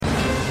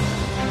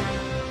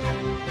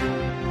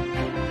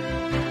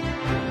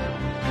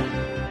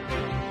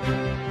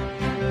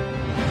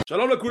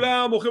שלום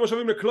לכולם, ברוכים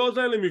השבים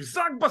לקלוזליין,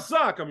 למבזק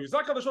בזק,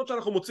 המבזק חדשות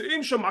שאנחנו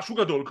מוצאים שמשהו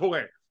גדול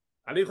קורה.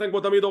 אני איתכם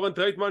כמו תמיד אורן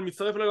טרייטמן,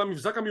 מצטרף אליי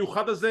למבזק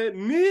המיוחד הזה,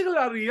 ניר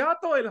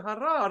לריאטו אל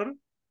הרר.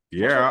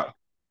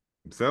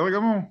 בסדר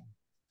גמור.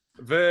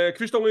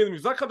 וכפי שאתם אומרים,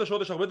 מבזק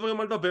חדשות, יש הרבה דברים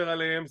על לדבר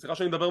עליהם, סליחה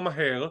שאני מדבר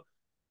מהר.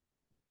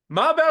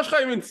 מה הבעיה שלך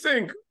עם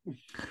אינסינק?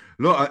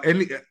 לא,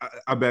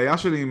 הבעיה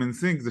שלי עם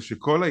אינסינק זה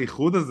שכל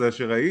האיחוד הזה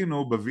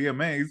שראינו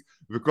ב-VMAs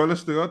וכל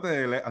השטויות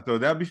האלה, אתה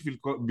יודע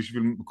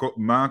בשביל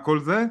מה כל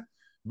זה?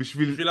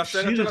 בשביל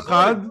שיר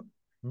אחד,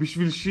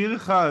 בשביל שיר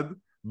אחד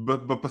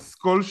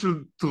בפסקול של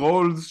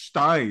טרולס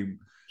 2.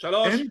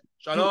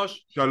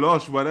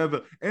 שלוש, whatever.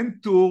 אין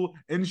טור,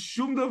 אין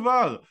שום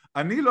דבר.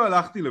 אני לא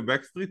הלכתי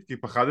לבקסטריט כי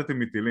פחדתם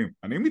מטילים.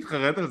 אני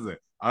מתחרט על זה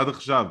עד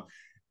עכשיו.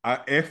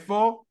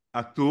 איפה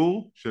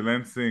הטור של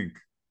אינסינק?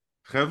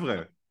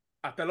 חבר'ה,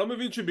 אתה לא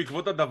מבין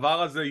שבעקבות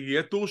הדבר הזה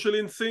יהיה טור של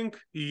אינסינק?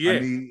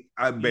 יהיה.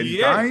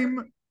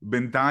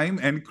 בינתיים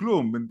אין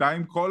כלום.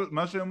 בינתיים כל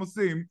מה שהם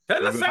עושים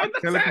זה רק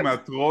חלק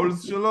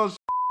מהטרולס שלו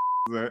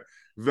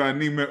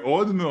ואני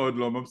מאוד מאוד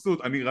לא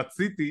מבסוט. אני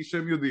רציתי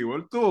שהם יודיעו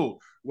על טור.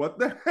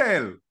 What the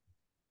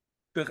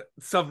hell?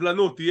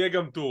 סבלנות, תהיה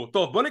גם טור.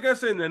 טוב, בוא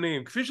ניכנס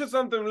לעניינים. כפי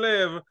ששמתם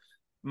לב,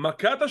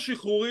 מכת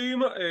השחרורים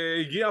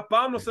הגיעה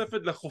פעם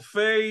נוספת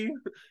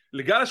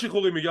לגל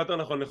השחרורים הגיע יותר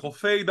נכון,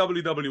 לחופי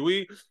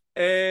WWE.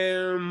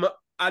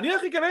 אני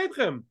הכי כנה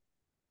איתכם,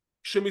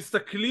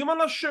 כשמסתכלים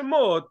על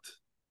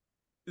השמות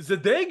זה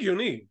די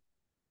הגיוני.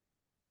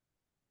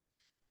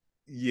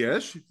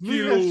 יש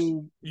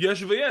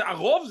ויש,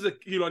 הרוב זה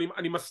כאילו,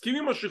 אני מסכים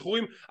עם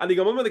השחרורים, אני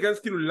גם אומר להיכנס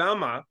כאילו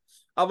למה,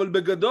 אבל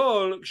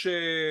בגדול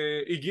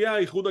כשהגיע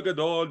האיחוד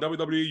הגדול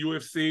WWE,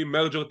 UFC,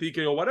 מרג'ר,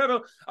 TKO, whatever,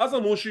 אז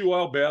אמרו שיהיו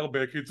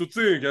הרבה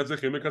קיצוצים, כי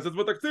צריכים לקצץ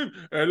בתקציב,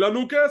 אין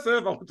לנו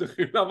כסף, אנחנו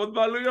צריכים לעבוד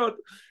בעלויות.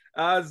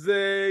 אז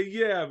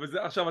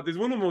עכשיו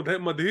התזמון הוא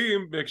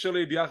מדהים בהקשר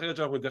לידיעה אחרת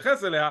שאנחנו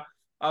נתייחס אליה,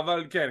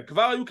 אבל כן,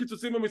 כבר היו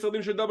קיצוצים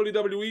במשרדים של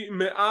WWE,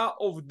 100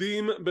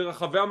 עובדים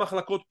ברחבי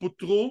המחלקות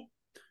פוטרו,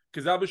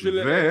 כי זה היה בשביל...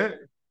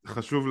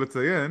 וחשוב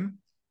לציין,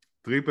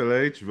 טריפל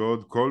אייץ'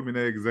 ועוד כל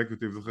מיני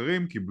אקזקיוטיבס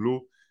אחרים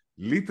קיבלו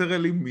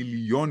ליטרלי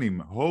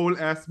מיליונים, whole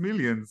ass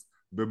millions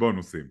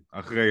בבונוסים,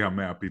 אחרי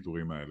 100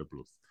 פיטורים האלה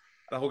פלוס.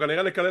 אנחנו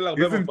כנראה נקלל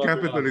הרבה... Isn't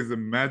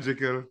capitalism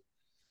magical?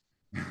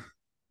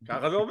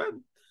 ככה זה עובד.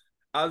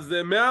 אז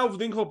 100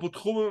 עובדים כבר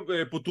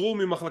פוטרו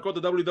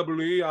ממחלקות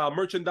ה-WWE,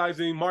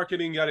 המרצ'נדייזינג,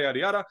 מרקטינג, ידה ידה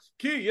ידה,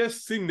 כי יש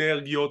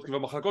סינרגיות, כבר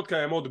מחלקות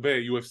קיימות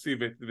ב-UFC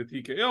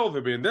ו-TKO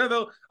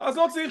וב-Endeavor, אז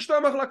לא צריך שתי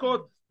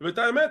מחלקות. ואת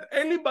האמת,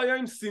 אין לי בעיה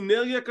עם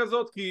סינרגיה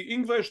כזאת, כי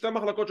אם כבר יש שתי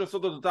מחלקות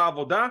שעושות את אותה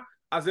עבודה,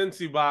 אז אין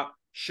סיבה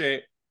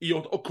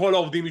שכל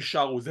העובדים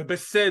יישארו, זה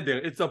בסדר,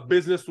 it's a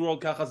business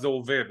world, ככה זה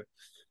עובד.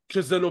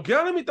 כשזה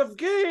נוגע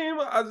למתאבקים,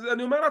 אז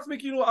אני אומר לעצמי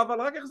כאילו,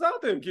 אבל רק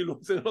החזרתם, כאילו,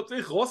 זה לא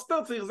צריך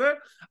רוסטר, צריך זה,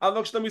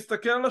 אבל כשאתה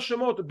מסתכל על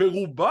השמות,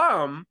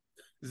 ברובם,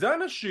 זה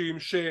אנשים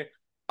שא',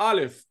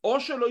 או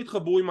שלא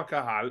התחברו עם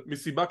הקהל,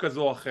 מסיבה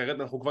כזו או אחרת,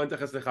 אנחנו כבר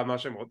נתייחס לאחד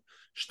מהשמות,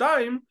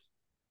 2,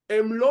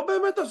 הם לא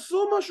באמת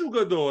עשו משהו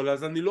גדול,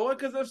 אז אני לא רואה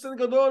כזה הפסד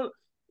גדול,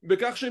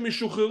 בכך שהם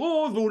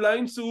ישוחררו, ואולי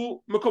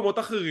ימצאו מקומות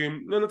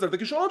אחרים לנצל את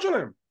הכישרונות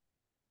שלהם.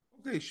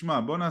 אוקיי, שמע,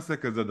 בוא נעשה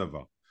כזה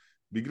דבר.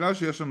 בגלל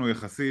שיש לנו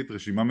יחסית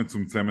רשימה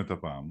מצומצמת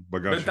הפעם,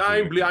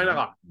 בינתיים בלי עין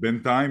הרע.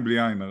 בינתיים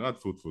בלי עין הרע,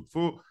 טפו טפו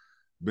טפו,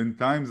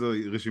 בינתיים זו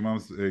רשימה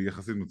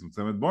יחסית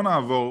מצומצמת. בוא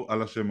נעבור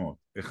על השמות,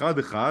 אחד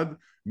אחד,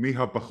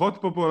 מהפחות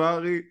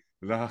פופולרי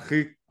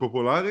להכי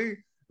פופולרי,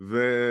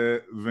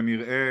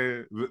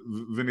 ונראה,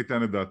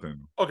 וניתן את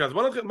דעתנו. אוקיי, אז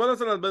בוא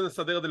ננסה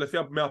לסדר את זה לפי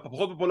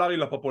מהפחות פופולרי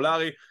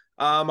לפופולרי.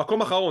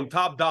 המקום האחרון,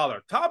 טופ דולר.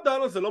 טופ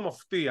דולר זה לא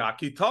מפתיע,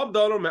 כי טופ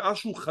דולר מאז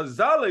שהוא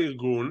חזר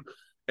לארגון,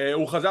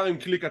 הוא חזר עם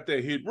קליקת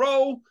היט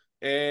רו,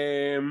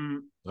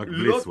 רק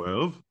בלי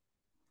סוורב.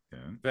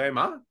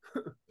 ומה?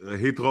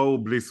 היט רו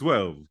בלי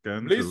סוורב,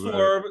 כן? בלי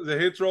סוורב, זה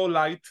היט רו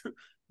לייט,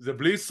 זה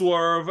בלי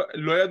סוורב,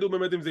 לא ידעו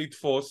באמת אם זה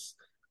יתפוס,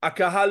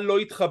 הקהל לא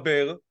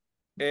התחבר,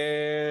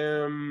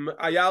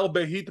 היה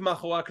הרבה היט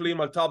מאחורי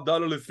הקלעים על טופ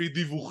דולר לפי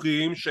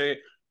דיווחים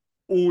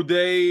שהוא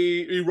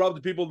די, he rubbed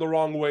people the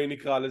wrong way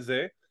נקרא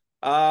לזה,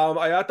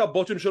 היה את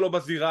הבוטים שלו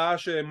בזירה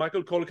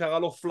שמייקל קול קרא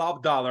לו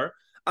פלופ דולר,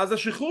 אז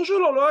השחרור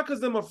שלו לא היה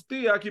כזה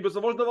מפתיע, כי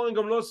בסופו של דבר הם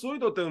גם לא עשו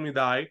איתו יותר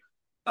מדי,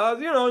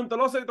 אז אם אתה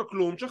לא עושה איתו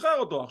כלום, תשחרר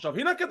אותו. עכשיו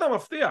הנה הקטע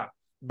מפתיע,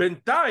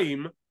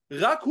 בינתיים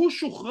רק הוא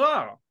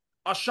שוחרר,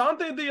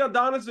 השאנטי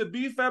דיאדנס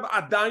ובי-פאב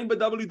עדיין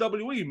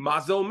ב-WWE, מה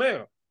זה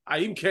אומר?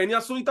 האם כן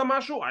יעשו איתם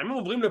משהו? האם הם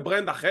עוברים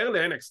לברנד אחר,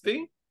 ל-NXT?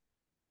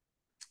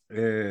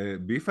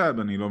 בי-פאב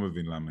אני לא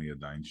מבין למה היא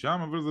עדיין שם,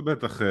 אבל זה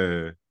בטח,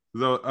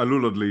 זה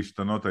עלול עוד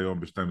להשתנות היום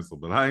ב-12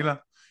 בלילה,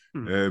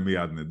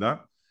 מיד נדע.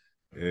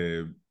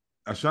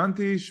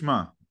 אשנתי,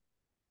 שמע,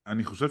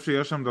 אני חושב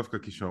שיש שם דווקא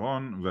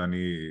כישרון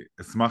ואני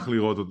אשמח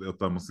לראות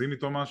אותם עושים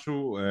איתו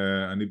משהו.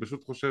 אני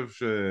פשוט חושב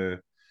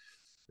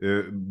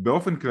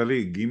שבאופן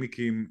כללי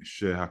גימיקים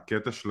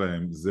שהקטע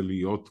שלהם זה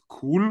להיות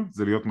קול,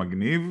 זה להיות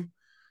מגניב,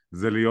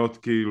 זה להיות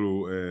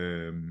כאילו,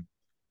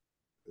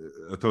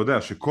 אתה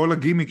יודע שכל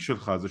הגימיק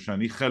שלך זה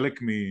שאני חלק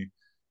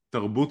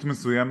מתרבות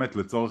מסוימת,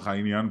 לצורך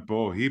העניין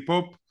פה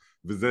היפ-הופ,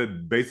 וזה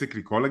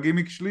בייסיקלי כל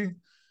הגימיק שלי,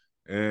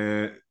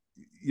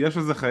 יש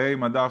לזה חיי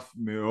מדף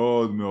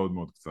מאוד מאוד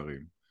מאוד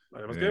קצרים.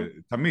 אני מסכים?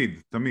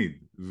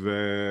 תמיד.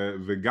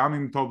 וגם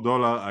אם טופ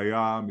דולר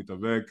היה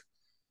מתאבק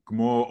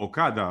כמו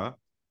אוקדה,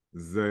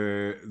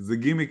 זה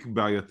גימיק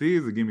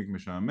בעייתי, זה גימיק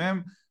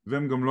משעמם,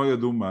 והם גם לא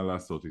ידעו מה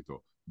לעשות איתו.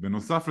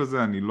 בנוסף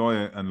לזה, אני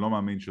לא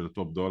מאמין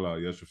שלטופ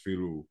דולר יש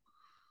אפילו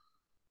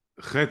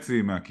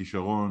חצי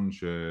מהכישרון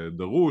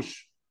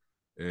שדרוש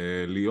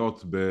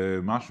להיות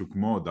במשהו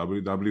כמו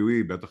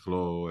WWE, בטח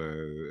לא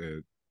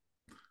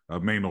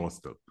המיין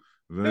רוסטר.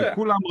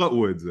 וכולם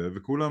ראו את זה,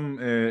 וכולם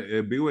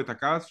הביעו את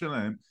הכעס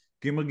שלהם,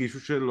 כי הם הרגישו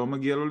שלא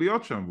מגיע לו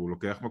להיות שם, והוא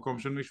לוקח מקום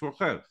של מישהו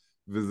אחר.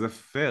 וזה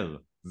פייר,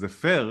 זה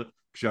פייר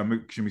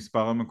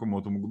כשמספר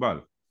המקומות הוא מוגבל.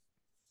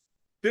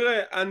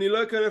 תראה, אני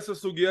לא אכנס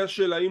לסוגיה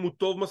של האם הוא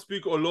טוב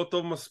מספיק או לא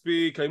טוב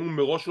מספיק, האם הוא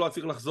מראש לא היה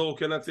צריך לחזור או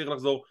כן היה צריך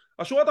לחזור.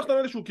 השורה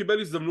התחתונה זה שהוא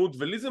קיבל הזדמנות,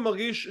 ולי זה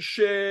מרגיש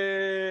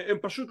שהם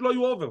פשוט לא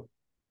היו אובר.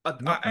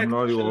 הם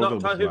לא היו אובר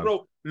בכלל.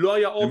 לא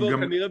היה אובר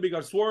כנראה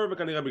בגלל סוורב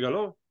וכנראה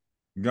בגללו.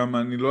 גם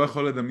אני לא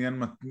יכול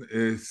לדמיין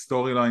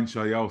סטורי ליין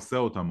שהיה עושה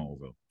אותם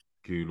אובר.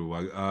 כאילו,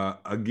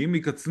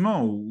 הגימיק עצמו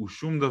הוא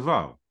שום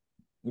דבר.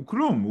 הוא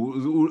כלום.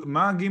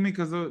 מה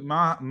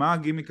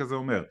הגימיק הזה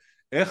אומר?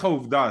 איך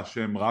העובדה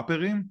שהם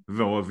ראפרים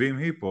ואוהבים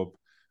היפ-הופ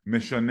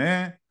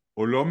משנה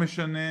או לא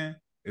משנה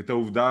את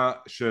העובדה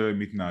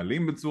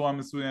שמתנהלים בצורה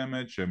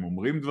מסוימת, שהם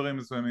אומרים דברים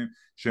מסוימים,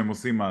 שהם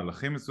עושים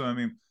מהלכים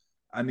מסוימים?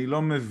 אני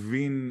לא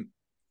מבין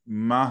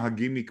מה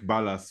הגימיק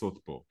בא לעשות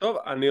פה. טוב,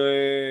 אני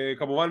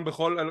כמובן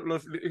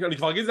אני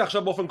כבר אגיד זה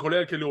עכשיו באופן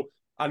כולל, כאילו,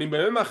 אני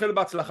באמת מאחל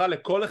בהצלחה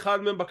לכל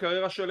אחד מהם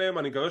בקריירה שלהם,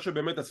 אני מקווה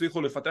שבאמת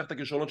תצליחו לפתח את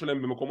הכישרונות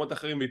שלהם במקומות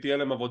אחרים ותהיה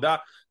להם עבודה.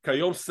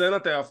 כיום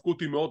סצנת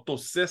ההיאבקות היא מאוד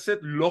תוססת,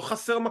 לא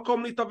חסר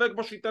מקום להתאבק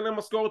בו שייתן להם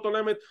משכורת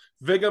הולמת,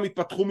 וגם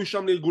יתפתחו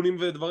משם לארגונים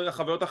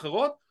וחוויות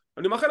אחרות.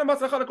 אני מאחל להם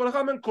בהצלחה לכל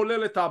אחד מהם,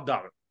 כולל את האבדר.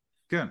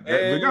 כן,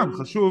 וגם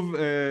חשוב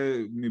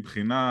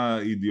מבחינה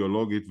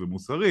אידיאולוגית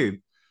ומוסרית,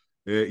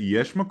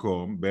 יש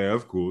מקום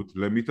בהיאבקות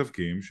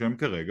למתאבקים שהם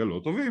כרגע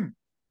לא טובים,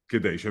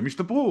 כדי שהם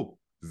ישתפרו.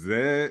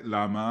 זה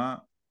למה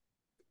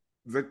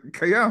זה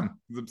קיים,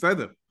 זה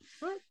בסדר.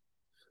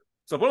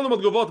 ספרו לנו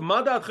בתגובות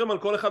מה דעתכם על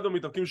כל אחד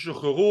מהמתאבקים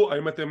ששוחררו,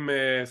 האם אתם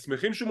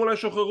שמחים שהם אולי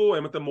שוחררו,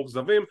 האם אתם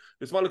מאוכזבים,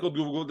 נשמח לקרוא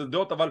תגובות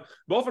דעות, אבל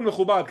באופן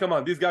מכובד, come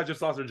on, these guys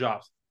just lost their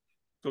jobs,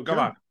 so come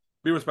on,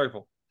 be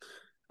respectful.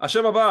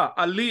 השם הבא,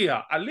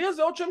 עליה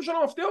זה עוד שם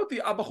שלא מפתיע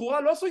אותי,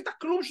 הבחורה לא עשו איתה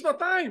כלום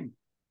שנתיים,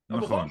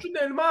 הבחורה פשוט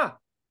נעלמה.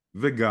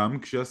 וגם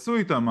כשעשו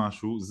איתה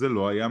משהו, זה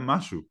לא היה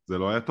משהו, זה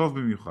לא היה טוב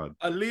במיוחד.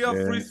 עליה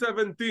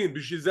 317,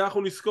 בשביל זה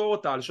אנחנו נזכור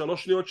אותה, על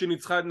 3 שניות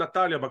שניצחה את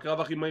נטליה בקרב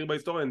הכי מהיר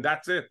בהיסטוריה, and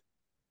that's it.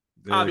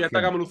 והיא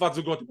הייתה גם אלופת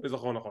זוגות, אם אני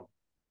זוכר נכון.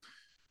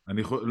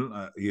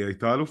 היא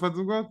הייתה אלופת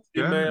זוגות?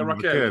 עם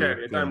רקל, כן,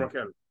 היא הייתה עם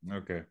רקל.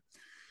 אוקיי.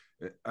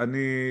 אני,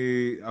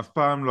 אף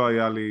פעם לא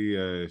היה לי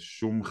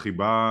שום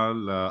חיבה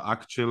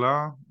לאקט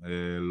שלה,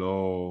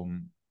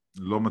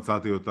 לא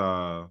מצאתי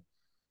אותה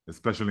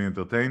especially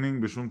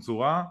entertaining בשום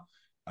צורה.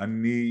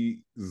 אני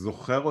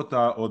זוכר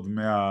אותה עוד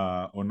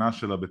מהעונה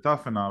שלה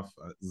בטאפנאף,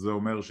 זה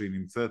אומר שהיא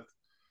נמצאת.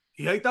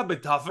 היא הייתה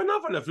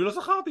בטאפנאף? אני אפילו לא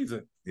זכרתי את זה.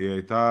 היא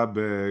הייתה,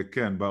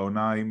 כן,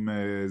 בעונה עם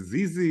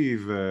זיזי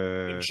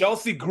עם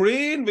צ'לסי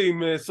גרין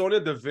ועם סוניה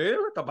דוויל,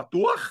 אתה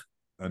בטוח?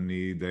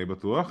 אני די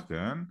בטוח,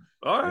 כן.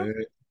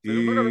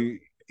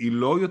 היא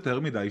לא יותר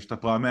מדי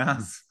השתפרה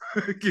מאז,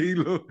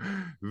 כאילו,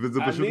 וזה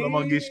פשוט לא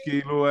מרגיש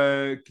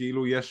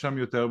כאילו יש שם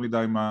יותר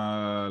מדי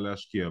מה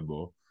להשקיע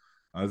בו.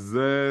 אז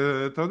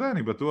אתה יודע,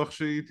 אני בטוח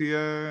שהיא תהיה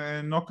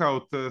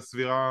נוקאוט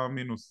סבירה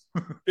מינוס.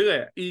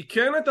 תראה, היא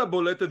כן הייתה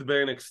בולטת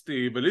ב-NXT,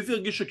 ולי זה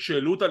הרגיש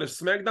שכשהעלו אותה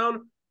לסמאקדאון,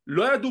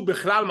 לא ידעו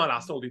בכלל מה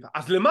לעשות איתה.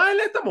 אז למה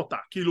העליתם אותה?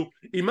 כאילו,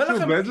 אם אין לכם...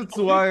 שוב, באיזה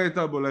צורה היא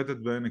הייתה בולטת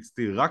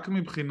ב-NXT? רק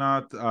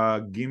מבחינת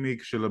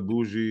הגימיק של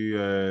הבוז'י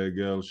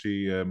גרל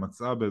שהיא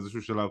מצאה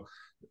באיזשהו שלב,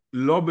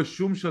 לא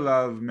בשום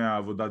שלב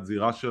מהעבודת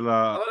זירה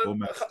שלה, או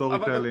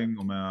מהסטורי טלינג,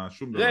 או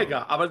מהשום דבר.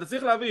 רגע, אבל אתה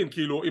צריך להבין,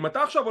 כאילו, אם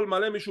אתה עכשיו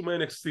מעלה מישהו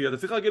מ-NXT, אתה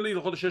צריך להגיד לי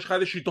שיש לך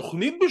איזושהי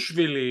תוכנית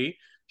בשבילי,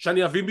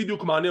 שאני אבין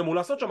בדיוק מה אני אמור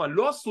לעשות שם,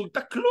 לא עשו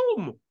איתה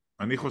כלום.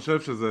 אני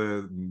חושב שזה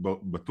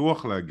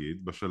בטוח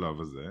להגיד,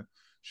 בשלב הזה,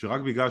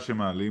 שרק בגלל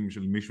שמעלים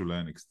של מישהו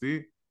ל-NXT,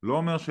 לא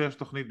אומר שיש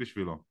תוכנית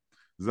בשבילו.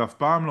 זה אף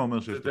פעם לא אומר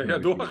שיש תוכנית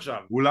בשבילו. זה ידוע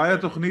עכשיו. אולי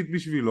התוכנית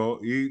בשבילו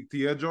היא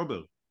תהיה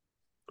ג'ובר.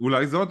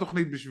 אולי זו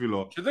התוכנית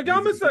בשבילו. שזה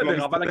גם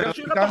בסדר, אבל הגע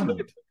שהיא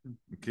לתוכנית.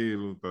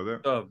 כאילו, אתה יודע.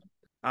 טוב.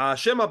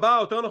 השם הבא,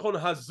 יותר נכון,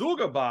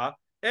 הזוג הבא,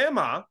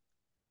 אמה,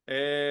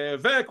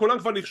 וכולם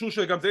כבר ניחשו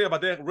שגם זה יהיה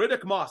בדרך,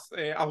 רידק מוס,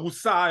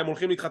 ארוסה, הם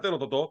הולכים להתחתן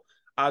אותו,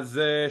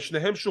 אז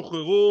שניהם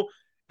שוחררו.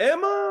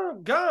 אמה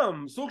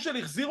גם, סוג של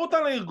החזיר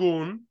אותה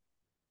לארגון,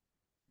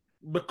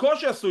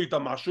 בקושי עשו איתה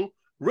משהו.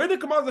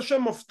 רידק מוס זה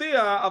שם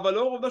מפתיע, אבל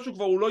לאור העובדה שהוא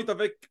כבר לא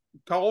התאבק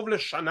קרוב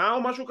לשנה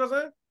או משהו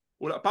כזה.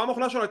 פעם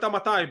האחרונה שלו הייתה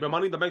מתי?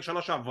 במאני אין דה בנק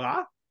שנה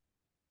שעברה?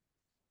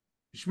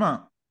 שמע,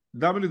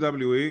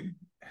 WWE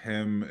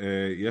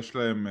יש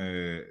להם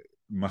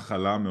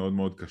מחלה מאוד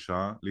מאוד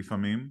קשה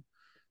לפעמים,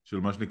 של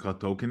מה שנקרא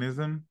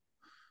טוקניזם,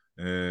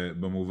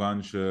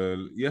 במובן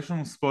של יש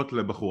לנו ספוט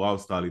לבחורה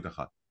אוסטרלית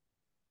אחת.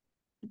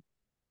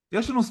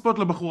 יש לנו ספוט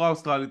לבחורה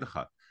האוסטרלית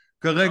אחת.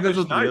 כרגע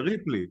זאת ריה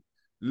ריפלי.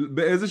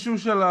 באיזשהו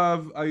שלב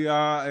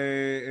היה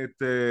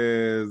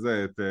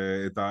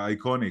את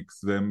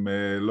האייקוניקס, והם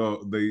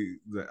לא,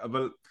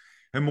 אבל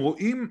הם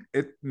רואים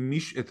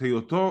את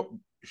היותו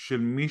של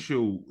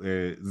מישהו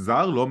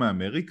זר, לא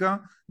מאמריקה,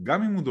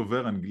 גם אם הוא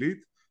דובר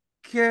אנגלית,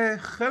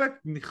 כחלק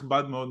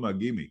נכבד מאוד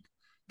מהגימיק.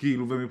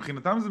 כאילו,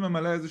 ומבחינתם זה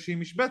ממלא איזושהי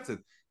משבצת.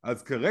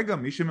 אז כרגע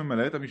מי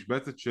שממלא את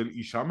המשבצת של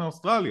אישה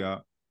מאוסטרליה,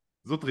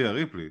 זאת ריה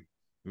ריפלי.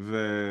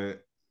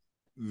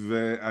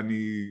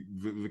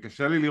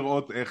 וקשה לי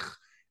לראות איך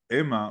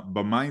אמה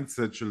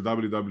במיינדסט של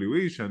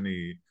WWE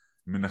שאני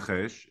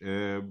מנחש,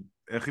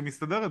 איך היא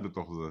מסתדרת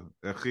בתוך זה,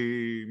 איך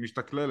היא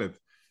משתכללת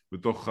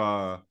בתוך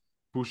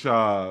הפוש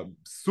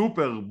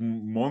הסופר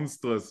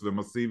מונסטרס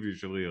ומסיבי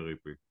של ריה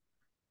ריפלי.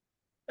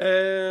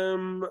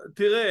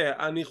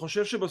 תראה, אני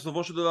חושב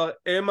שבסופו של דבר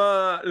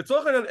אמה,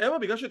 לצורך העניין אמה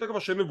בגלל שהייתה כבר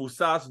שם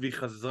מבוסס והיא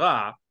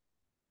חזרה,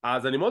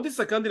 אז אני מאוד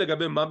הסתכלתי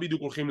לגבי מה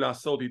בדיוק הולכים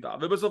לעשות איתה,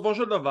 ובסופו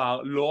של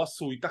דבר לא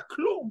עשו איתה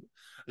כלום.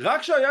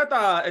 רק שהיה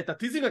את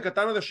הטיזינג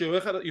הקטן הזה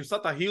שהיא עושה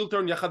את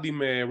ההילטרן יחד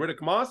עם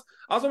רדיק מאס,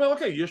 אז הוא אומר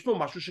אוקיי, יש פה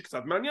משהו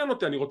שקצת מעניין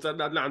אותי, אני רוצה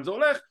לדעת לאן זה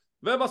הולך,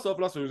 ובסוף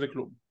לא עשו עם זה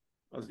כלום.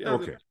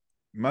 אוקיי,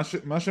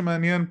 מה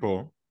שמעניין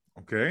פה,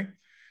 אוקיי,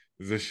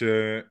 זה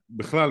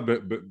שבכלל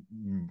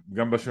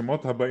גם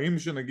בשמות הבאים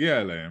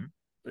שנגיע אליהם,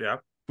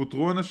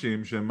 פוטרו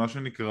אנשים שהם מה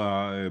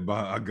שנקרא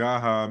בהגה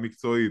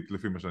המקצועית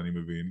לפי מה שאני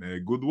מבין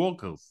good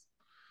workers,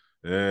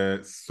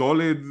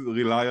 solid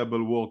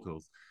reliable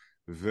workers,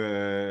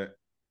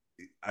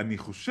 ואני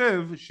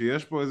חושב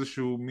שיש פה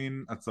איזשהו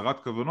מין הצהרת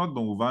כוונות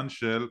במובן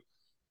של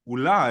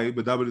אולי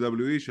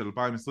ב-WWE של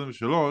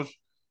 2023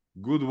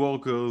 good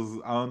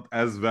workers aren't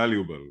as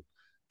valuable,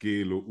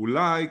 כאילו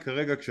אולי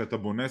כרגע כשאתה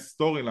בונה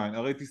סטורי ליין,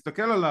 הרי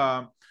תסתכל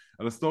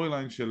על הסטורי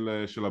ליין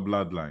של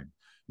הבלאד ליין,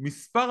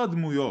 מספר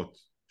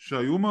הדמויות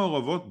שהיו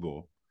מעורבות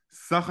בו,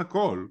 סך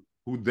הכל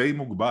הוא די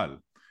מוגבל.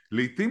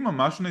 לעתים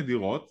ממש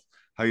נדירות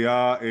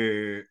היה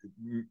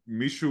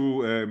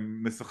מישהו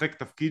משחק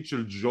תפקיד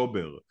של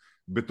ג'ובר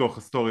בתוך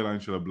הסטורי ליין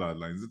של הבלאד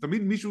ליין. זה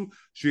תמיד מישהו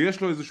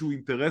שיש לו איזשהו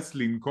אינטרס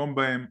לנקום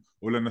בהם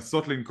או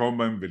לנסות לנקום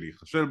בהם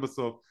ולהיחשל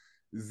בסוף.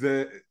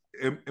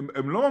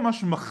 הם לא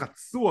ממש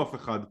מחצו אף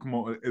אחד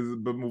כמו,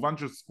 במובן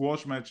של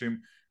סקווש מאצ'ים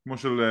כמו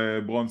של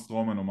ברון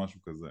סטרומן או משהו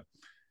כזה.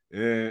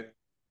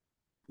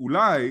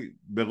 אולי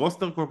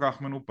ברוסטר כל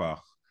כך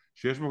מנופח,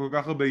 שיש בו כל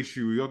כך הרבה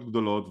אישיויות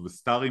גדולות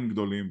וסטארים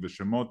גדולים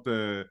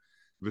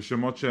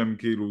ושמות שהם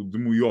כאילו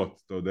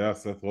דמויות, אתה יודע,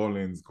 סת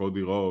רולינס,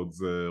 קודי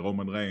רודס,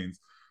 רומן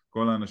ריינס,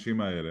 כל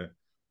האנשים האלה,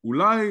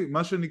 אולי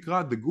מה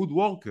שנקרא the good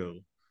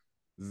worker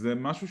זה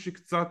משהו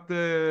שקצת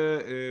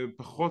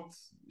פחות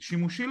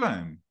שימושי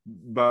להם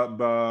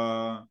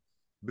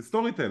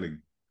בסטורי טלינג.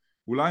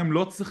 אולי הם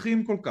לא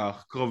צריכים כל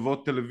כך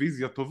קרבות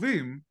טלוויזיה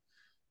טובים,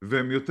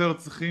 והם יותר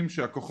צריכים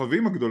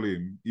שהכוכבים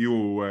הגדולים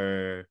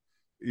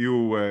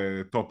יהיו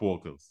טופ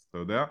וורקרס, אתה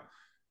יודע?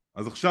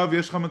 אז עכשיו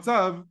יש לך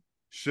מצב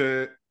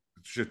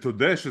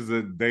שתודה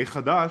שזה די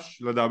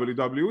חדש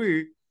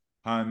ל-WWE,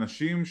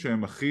 האנשים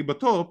שהם הכי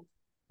בטופ,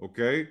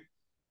 אוקיי?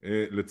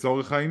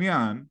 לצורך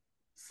העניין,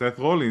 סת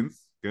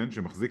רולינס, כן,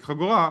 שמחזיק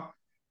חגורה,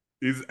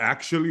 is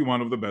actually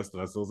one of the best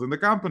wrestlers in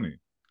the company.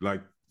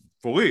 Like,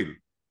 for real.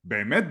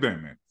 באמת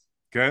באמת,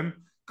 כן?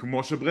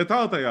 כמו שברט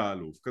הארט היה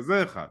אלוף,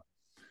 כזה אחד.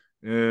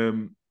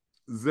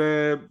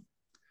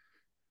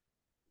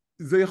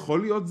 זה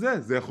יכול להיות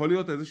זה יכול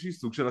להיות איזושהי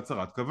סוג של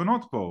הצהרת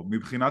כוונות פה,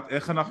 מבחינת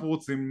איך אנחנו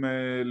רוצים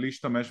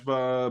להשתמש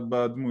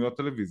בדמויות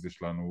טלוויזיה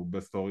שלנו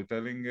בסטורי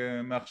טלינג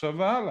מעכשיו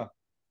והלאה,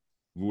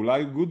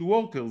 ואולי good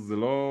workers זה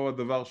לא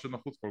הדבר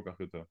שנחוץ כל כך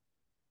יותר.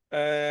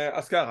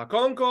 אז ככה,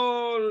 קודם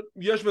כל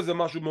יש בזה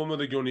משהו מאוד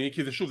מאוד הגיוני,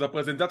 כי זה שוב, זה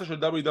הפרזנטציה של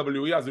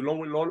WWE, אז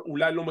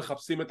אולי לא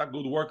מחפשים את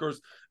ה-good workers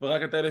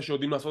ורק את אלה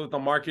שיודעים לעשות את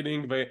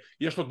המרקטינג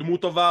ויש לו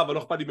דמות טובה ולא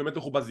אכפת לי באמת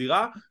איך הוא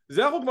בזירה.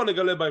 זה אנחנו כבר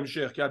נגלה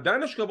בהמשך, כי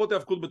עדיין יש קרבות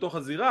היאבקות בתוך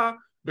הזירה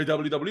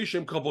ב-WWE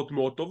שהם קרבות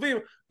מאוד טובים.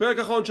 פרק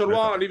אחרון של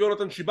וואו, אני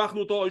ויונתן שיבחנו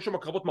אותו, יש שם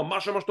קרבות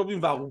ממש ממש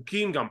טובים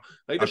וארוכים גם.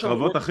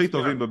 הקרבות הכי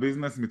טובים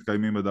בביזנס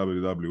מתקיימים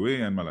ב-WWE,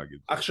 אין מה להגיד.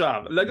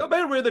 עכשיו, לגבי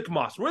רדיק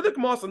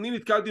מאס, אני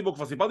נתקלתי בו,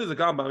 כבר סיפרתי את זה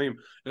כמה פעמים,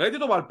 ראיתי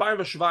אותו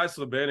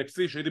ב-2017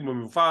 ב-NXT, שהייתי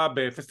במופע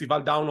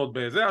בפסטיבל דאונלוד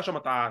באיזה, היה שם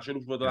את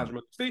השילוב שבדלה של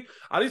NXT,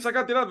 אני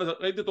הסתכלתי עליו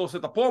וראיתי אותו עושה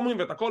את הפרומים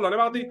ואת הכל, ואני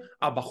אמרתי,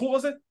 הבחור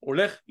הזה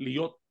הולך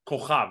להיות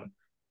כוכב.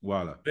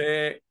 וואלה.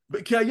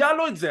 כי היה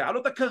לו את זה, היה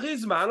לו את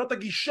הקריזמה, היה לו את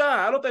הגישה,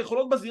 היה לו את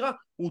היכולות בזירה,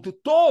 הוא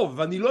טוב,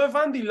 ואני לא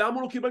הבנתי למה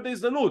הוא לא קיבל את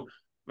ההזדמנות.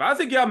 ואז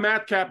הגיע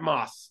מדקאפ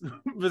מאס,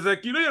 וזה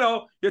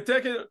כאילו, you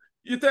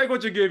take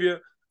what you give you,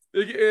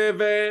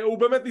 והוא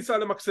באמת ניסה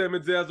למקסם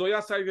את זה, אז הוא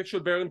היה סיידק של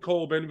ברן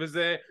קורבן,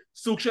 וזה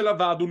סוג של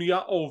עבד, הוא נהיה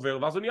אובר,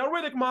 ואז הוא נהיה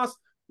רדיק מאס,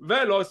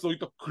 ולא עשו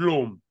איתו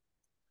כלום.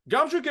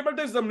 גם שהוא קיבל את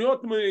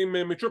ההזדמנויות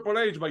מטריפל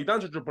אייג'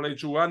 בעידן של טריפל אייג'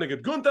 שהוא היה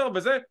נגד גונטר,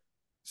 וזה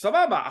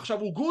סבבה, עכשיו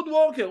הוא גוד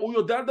וורקר, הוא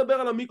יודע לדבר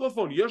על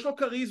המיקרופון, יש לו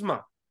קריזמה.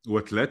 הוא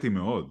אתלטי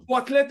מאוד. הוא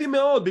אתלטי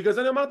מאוד, בגלל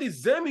זה אני אמרתי,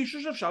 זה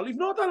מישהו שאפשר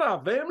לבנות עליו,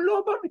 והם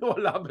לא בנו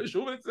עליו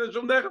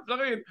בשום דרך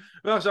אפשרית,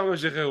 ועכשיו הם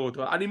שחררו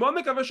אותו. אני מאוד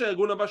מקווה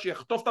שהארגון הבא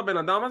שיחטוף את הבן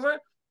אדם הזה,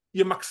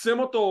 ימקסם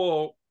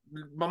אותו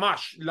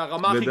ממש,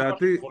 לרמה הכי גבוהה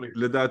שיכולים.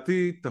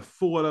 לדעתי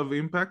תפור עליו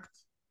אימפקט,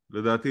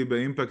 לדעתי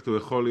באימפקט הוא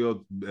יכול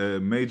להיות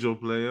מייג'ור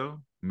פלייר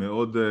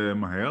מאוד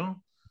מהר,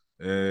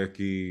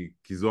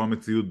 כי זו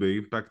המציאות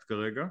באימפקט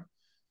כרגע.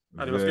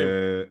 אני מסכים.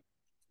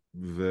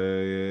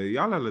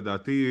 ויאללה,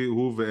 לדעתי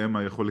הוא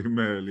ואמה יכולים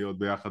להיות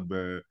ביחד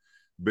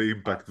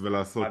באימפקט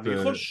ולעשות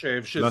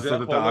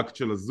את האקט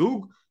של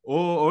הזוג,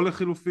 או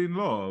לחילופין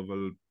לא,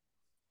 אבל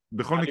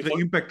בכל מקרה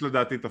אימפקט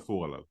לדעתי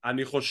תפור עליו.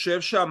 אני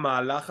חושב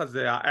שהמהלך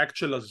הזה, האקט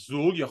של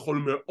הזוג,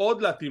 יכול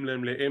מאוד להתאים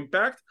להם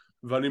לאימפקט,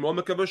 ואני מאוד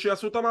מקווה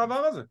שיעשו את המעבר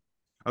הזה.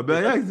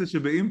 הבעיה היא זה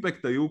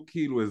שבאימפקט היו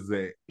כאילו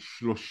איזה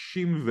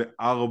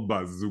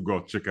 34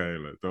 זוגות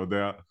שכאלה, אתה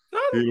יודע?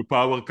 כאילו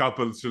פאוור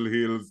קאפלס של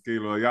הילס,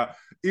 כאילו היה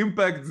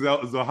אימפקט,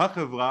 זו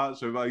החברה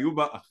שהיו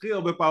בה הכי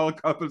הרבה פאוור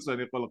קאפלס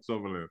שאני יכול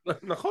לחשוב עליהם.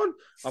 נכון.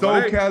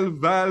 סוקל,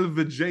 ואל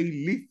וג'יי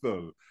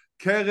לית'ל,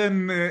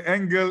 קרן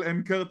אנגל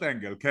וקרט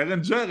אנגל,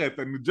 קרן ג'רט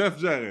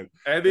וג'ף ג'רט,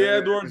 אדי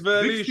אדוורדס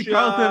ואלישיה, דיקסי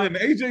קרטר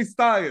ואיי-ג'יי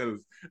סטיילס,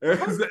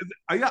 זה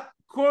היה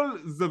כל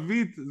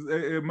זווית,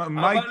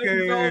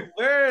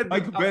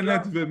 מייק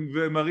בנט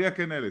ומריה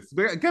קנליס.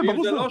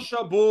 אם זה לא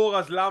שבור,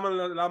 אז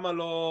למה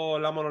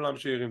לא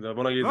להמשיך עם זה?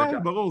 בוא נגיד את זה ככה.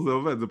 ברור, זה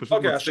עובד, זה פשוט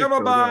מצחיק. השם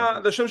הבא,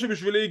 זה שם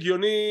שבשבילי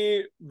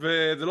הגיוני,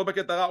 וזה לא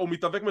בקטע רע, הוא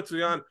מתאבק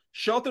מצוין.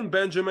 שלטון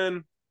בנג'מן,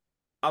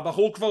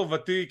 הבחור כבר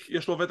ותיק,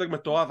 יש לו ותק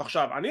מטורף.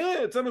 עכשיו, אני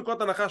יוצא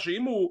מנקודת הנחה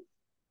שאם הוא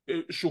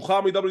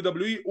שוחרר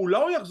מ-WWE,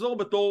 אולי הוא יחזור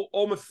בתור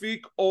או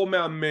מפיק או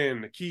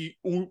מאמן, כי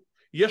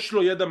יש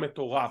לו ידע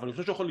מטורף, אני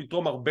חושב שהוא יכול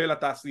לתרום הרבה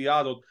לתעשייה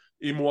הזאת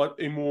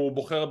אם הוא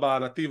בוחר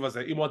בנתיב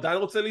הזה. אם הוא עדיין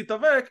רוצה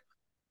להתאבק,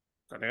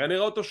 כנראה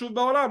נראה אותו שוב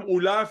בעולם,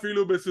 אולי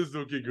אפילו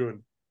בסוזוקי גון.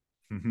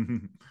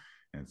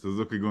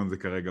 סוזוקי גון זה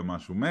כרגע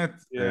משהו מת,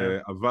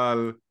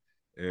 אבל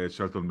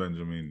שלטון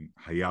בנג'מין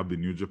היה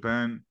בניו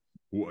ג'פן,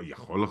 הוא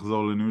יכול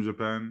לחזור לניו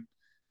ג'פן,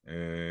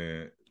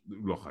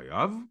 לא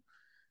חייב.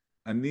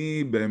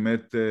 אני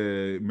באמת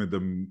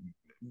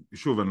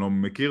שוב, אני לא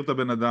מכיר את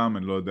הבן אדם,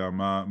 אני לא יודע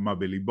מה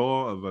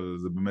בליבו, אבל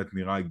זה באמת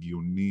נראה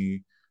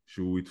הגיוני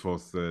שהוא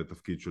יתפוס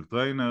תפקיד של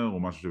טריינר, או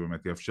משהו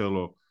שבאמת יאפשר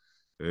לו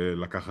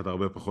לקחת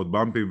הרבה פחות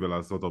במפים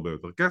ולעשות הרבה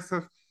יותר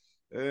כסף.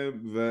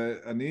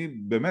 ואני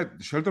באמת,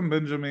 שלטון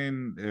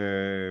בנג'מין,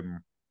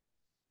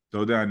 אתה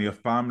יודע, אני אף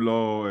פעם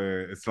לא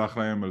אסלח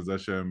להם על זה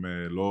שהם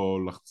לא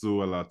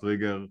לחצו על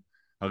הטריגר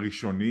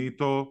הראשוני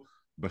איתו,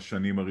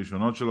 בשנים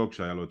הראשונות שלו,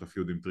 כשהיה לו את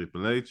הפיוד עם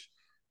טריפל אייץ'.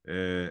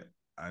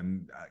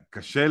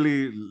 קשה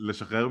לי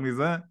לשחרר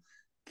מזה,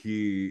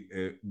 כי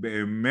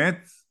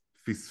באמת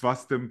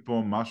פספסתם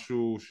פה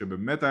משהו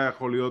שבאמת היה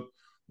יכול להיות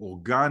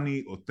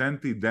אורגני,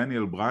 אותנטי,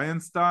 דניאל בריין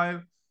סטייל,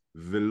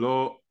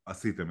 ולא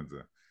עשיתם את זה.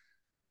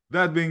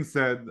 That being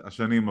said,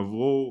 השנים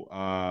עברו,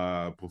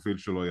 הפרופיל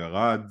שלו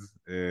ירד,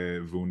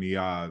 והוא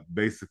נהיה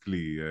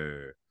basically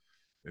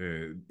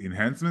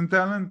enhancement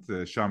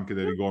talent, שם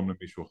כדי לגרום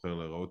למישהו אחר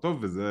לראות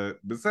טוב, וזה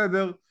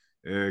בסדר,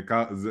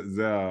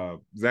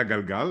 זה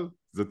הגלגל,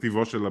 זה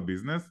טבעו של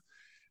הביזנס,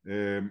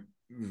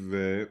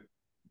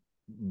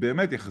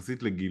 ובאמת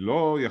יחסית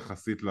לגילו,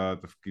 יחסית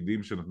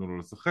לתפקידים שנתנו לו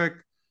לשחק,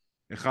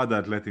 אחד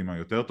האתלטים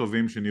היותר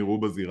טובים שנראו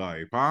בזירה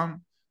אי פעם,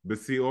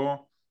 ב-CO,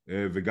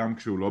 וגם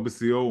כשהוא לא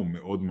ב-CO הוא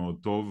מאוד מאוד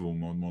טוב, והוא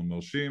מאוד מאוד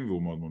מרשים,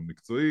 והוא מאוד מאוד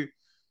מקצועי.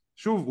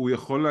 שוב, הוא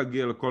יכול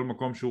להגיע לכל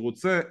מקום שהוא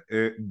רוצה,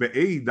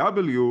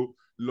 ב-AEW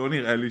לא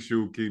נראה לי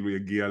שהוא כאילו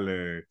יגיע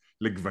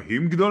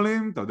לגבהים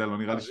גדולים, אתה יודע, לא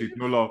נראה לי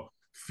שיתנו לו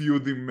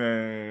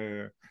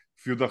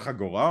פיוד על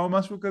חגורה או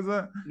משהו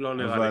כזה. לא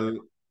נראה לי.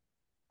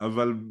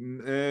 אבל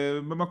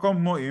במקום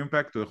כמו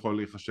אימפקט הוא יכול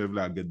להיחשב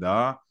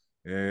לאגדה,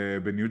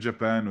 בניו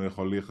ג'פן הוא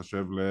יכול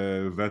להיחשב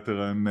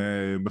לווטרן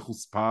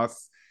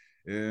מחוספס,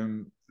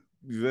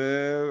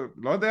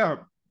 ולא יודע,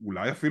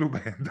 אולי אפילו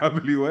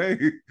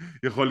ב-NWA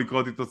יכול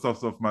לקרות איתו סוף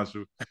סוף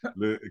משהו,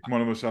 כמו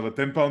למשל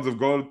ה-10 pounds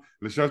of gold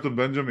לשלטון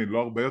בנג'מין, לא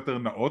הרבה יותר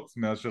נאות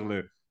מאשר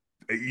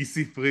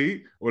ל-EC3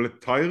 או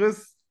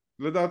לטיירס,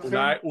 לדעתכם?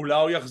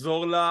 אולי הוא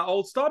יחזור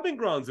ל-Old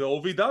Stomping Ground, זה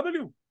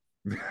OVW.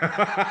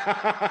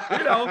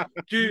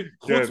 כי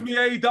חוץ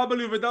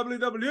מ-AW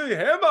ו-WWE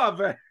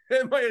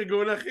הם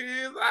הארגון הכי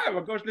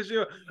מקום שלישי.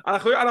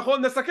 אנחנו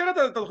נסקר את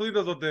התוכנית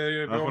הזאת,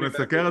 אנחנו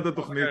נסקר את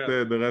התוכנית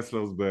The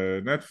Wrestlers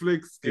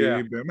בנטפליקס, כי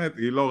באמת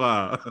היא לא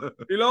רעה.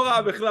 היא לא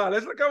רעה בכלל,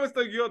 יש לה כמה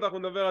הסתייגויות, אנחנו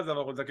נדבר על זה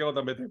ואנחנו נסקר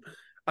אותם בטח.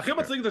 הכי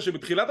מצחיק זה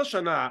שבתחילת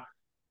השנה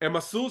הם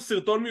עשו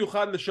סרטון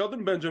מיוחד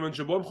לשלטון בנג'מין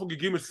שבו הם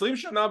חוגגים 20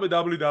 שנה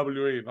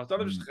ב-WWE,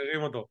 ועכשיו הם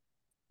משחררים אותו.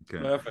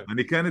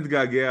 אני כן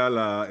אתגעגע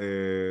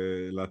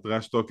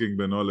לטראש טוקינג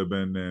בינו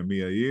לבין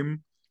מי האם,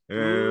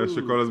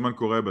 שכל הזמן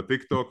קורה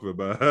בטיק טוק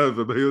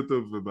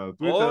וביוטיוב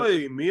ובטוויטר.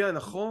 אוי, מי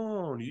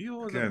נכון,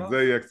 כן,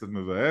 זה יהיה קצת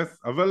מבאס,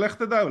 אבל לך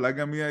תדע, אולי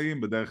גם מי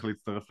האם בדרך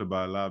להצטרף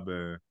לבעלה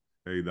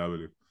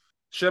ב-AW.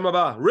 שם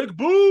הבא, ריק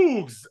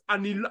בוגס,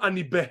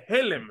 אני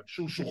בהלם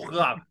שהוא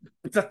שוחרר,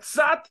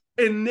 פצצת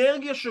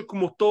אנרגיה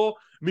שכמותו,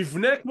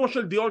 מבנה כמו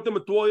של The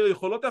Ultimate Warrior,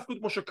 יכולות ההפקות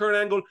כמו של קרט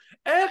אנגל,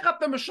 איך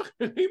אתם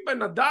משחררים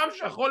בן אדם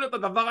שיכול להיות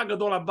הדבר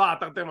הגדול הבא,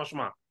 תרתי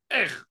משמע,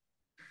 איך?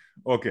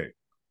 אוקיי,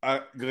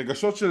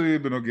 הרגשות שלי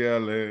בנוגע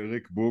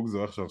לריק בוגס, זה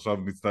איך שעכשיו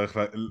נצטרך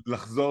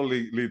לחזור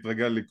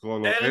להתרגל לקרוא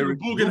לו אריק אריק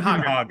בוגנהגן.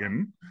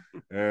 בוגנהגן,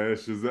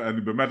 שזה,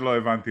 אני באמת לא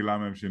הבנתי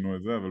למה הם שינו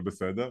את זה, אבל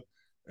בסדר.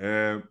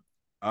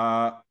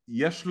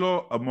 יש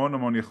לו המון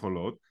המון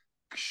יכולות,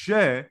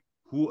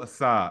 כשהוא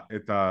עשה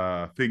את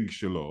ה-thing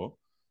שלו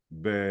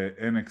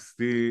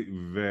ב-NXT,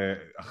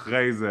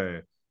 ואחרי זה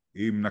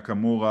עם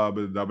נקמורה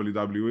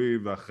ב-WWE,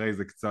 ואחרי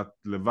זה קצת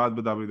לבד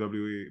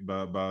ב-WWE,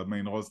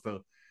 במיין רוסטר,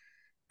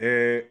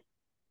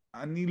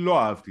 אני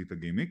לא אהבתי את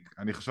הגימיק,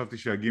 אני חשבתי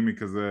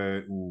שהגימיק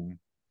הזה הוא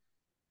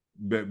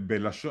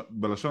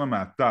בלשון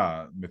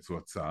המעטה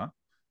מצועצע,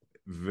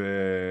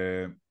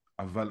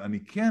 אבל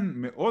אני כן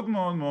מאוד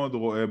מאוד מאוד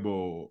רואה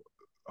בו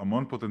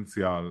המון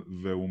פוטנציאל,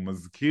 והוא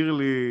מזכיר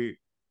לי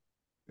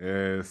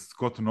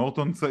סקוט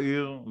נורטון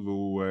צעיר,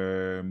 והוא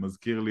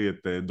מזכיר לי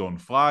את דון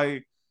פריי,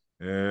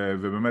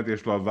 ובאמת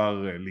יש לו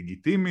עבר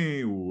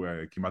לגיטימי, הוא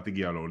כמעט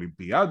הגיע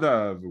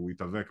לאולימפיאדה, והוא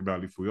התאבק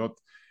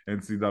באליפויות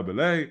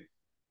NCAA.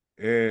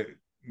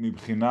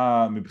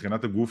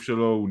 מבחינת הגוף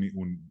שלו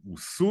הוא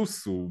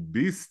סוס, הוא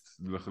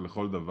ביסט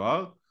לכל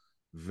דבר,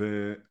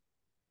 ואתה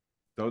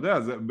יודע,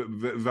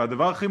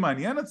 והדבר הכי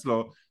מעניין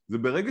אצלו זה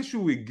ברגע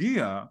שהוא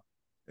הגיע,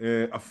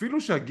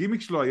 אפילו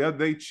שהגימיק שלו היה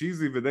די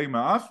צ'יזי ודי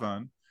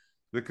מאפן,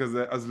 זה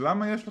כזה, אז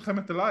למה יש לכם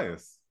את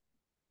אלייס?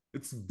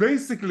 It's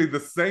basically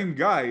the same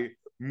guy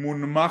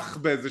מונמך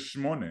באיזה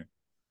 8,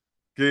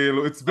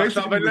 כאילו it's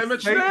basically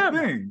the same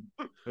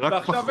thing, רק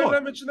פחות. ועכשיו אין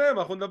להם את שניהם,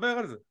 אנחנו נדבר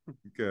על זה.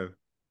 כן.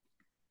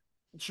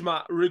 תשמע,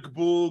 ריק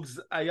בוגס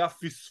היה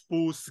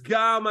פספוס,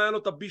 גם היה לו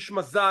את הביש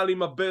מזל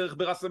עם הברך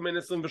ברסלמן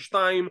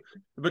 22,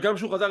 וגם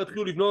כשהוא חזר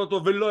התחילו לבנות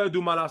אותו ולא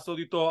ידעו מה לעשות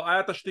איתו, היה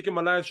את השטיקים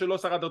עליי שלא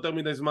שרד יותר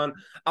מדי זמן,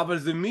 אבל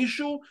זה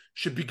מישהו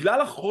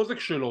שבגלל החוזק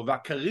שלו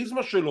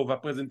והכריזמה שלו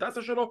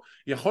והפרזנטציה שלו,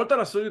 יכולת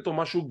לעשות איתו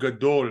משהו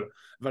גדול,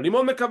 ואני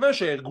מאוד מקווה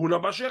שהארגון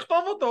הבא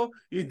שיכתוב אותו,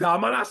 ידע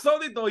מה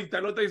לעשות איתו,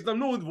 ייתן לו את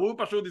ההזדמנות, והוא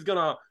פשוט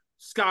יסגנה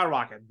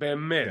סקיירוקט,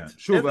 באמת. כן.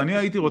 שוב, אני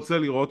הייתי רוצה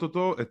לראות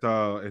אותו,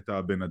 את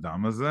הבן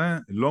אדם הזה,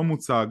 לא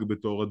מוצג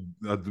בתור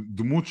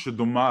הדמות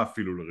שדומה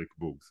אפילו לריק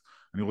בוגס.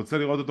 אני רוצה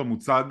לראות אותו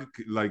מוצג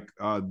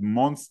like a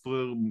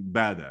monster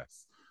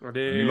badass.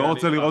 אני לא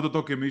רוצה לראות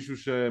אותו כמישהו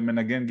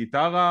שמנגן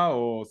גיטרה,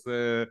 או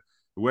עושה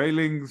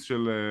וויילינגס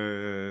של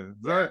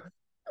זה.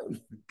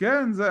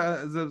 כן, זה...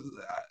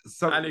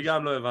 אני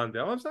גם לא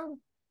הבנתי, אבל בסדר.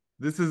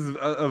 This is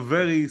a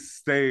very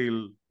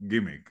stale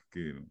gimmick,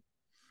 כאילו.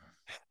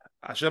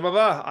 השם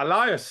הבא,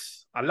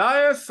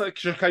 אלייס,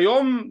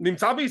 כשכיום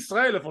נמצא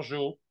בישראל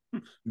איפשהו,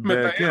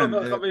 מטייל לו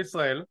דרך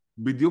בישראל.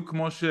 בדיוק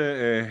כמו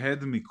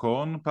שהד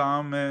מקורן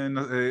פעם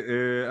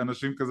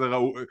אנשים כזה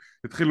ראו,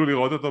 התחילו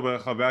לראות אותו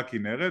ברחבי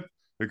הכנרת,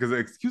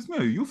 וכזה, excuse me,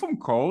 are you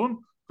from corn?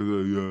 כזה,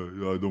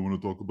 yeah, I don't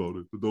want to talk about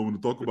it, I don't want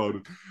to talk about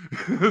it.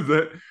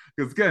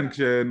 אז כן,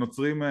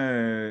 כשנוצרים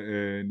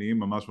נהיים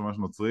ממש ממש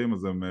נוצרים,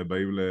 אז הם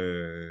באים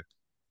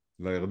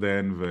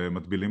לירדן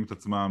ומטבילים את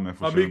עצמם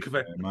איפה שהם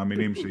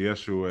מאמינים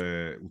שישו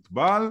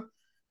הוטבל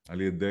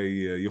על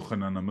ידי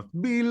יוחנן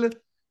המטביל,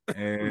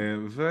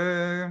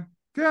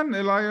 וכן,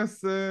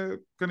 אלייס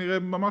כנראה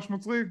ממש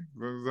נוצרי,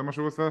 וזה מה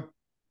שהוא עשה.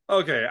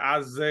 אוקיי,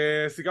 אז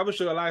סיכמנו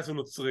שאלייס הוא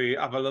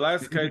נוצרי, אבל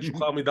אלייס כעת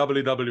שוחרר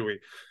מ-WWE.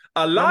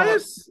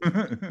 אלייס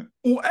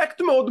הוא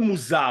אקט מאוד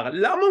מוזר.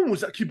 למה הוא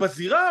מוזר? כי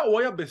בזירה הוא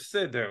היה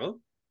בסדר,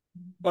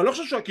 ואני לא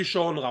חושב שהוא היה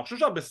כישרון רע, אני חושב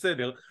שהוא היה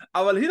בסדר,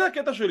 אבל הנה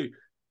הקטע שלי,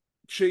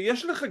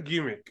 כשיש לך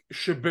גימיק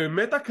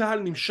שבאמת הקהל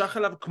נמשך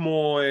אליו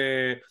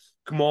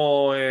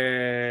כמו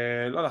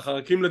לא יודע,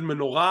 חרקים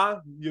למנורה,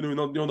 you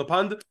know the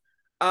pond,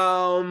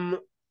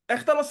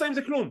 איך אתה לא עושה עם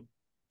זה כלום?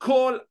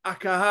 כל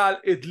הקהל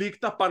הדליק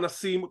את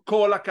הפנסים,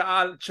 כל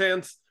הקהל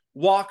צ'אנס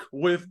walk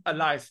with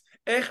Elias.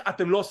 איך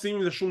אתם לא עושים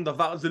עם זה שום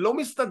דבר? זה לא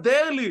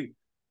מסתדר לי.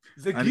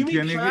 זה גימיק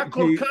שהיה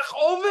כל כך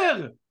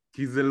אובר.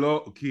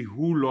 כי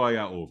הוא לא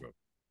היה אובר,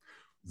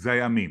 זה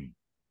היה מים.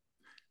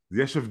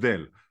 יש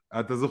הבדל.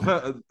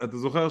 אתה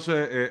זוכר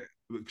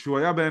שכשהוא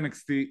היה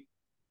ב-NXT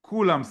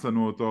כולם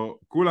שנאו אותו,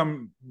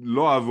 כולם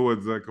לא אהבו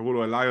את זה, קראו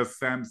לו אלייס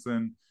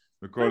סמפסון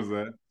וכל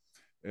זה.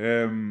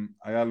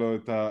 היה לו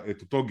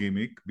את אותו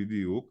גימיק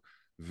בדיוק,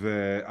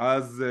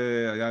 ואז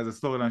היה איזה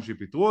סטורי ליין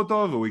שפיטרו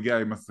אותו, והוא הגיע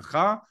עם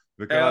מסכה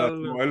וקרא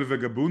לעצמו אל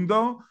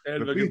וגבונדו,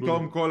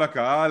 ופתאום כל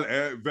הקהל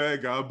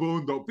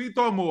וגבונדו,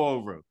 פתאום הוא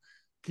אובר,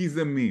 כי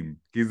זה מים,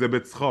 כי זה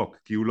בצחוק,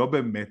 כי הוא לא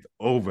באמת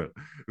אובר,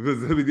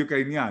 וזה בדיוק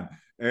העניין.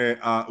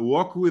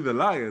 ה-Walk with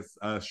Elias,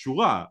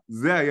 השורה,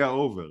 זה היה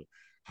אובר.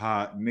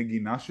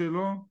 הנגינה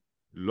שלו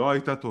לא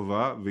הייתה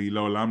טובה, והיא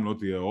לעולם לא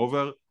תהיה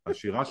אובר.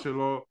 השירה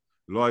שלו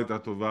לא הייתה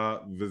טובה,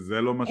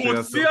 וזה לא מה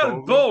שיעשה אותו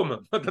אובר. הוא הוציא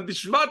אלבום, אתה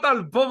תשמע את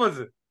האלבום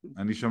הזה.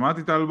 אני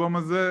שמעתי את האלבום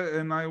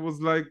הזה, and I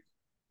was like,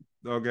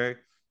 okay,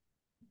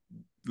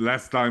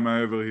 last time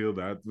I ever hear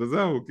that,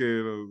 וזהו,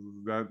 כאילו,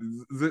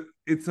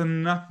 it's a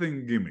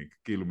nothing gimmick,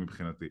 כאילו,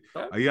 מבחינתי.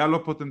 היה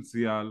לו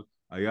פוטנציאל,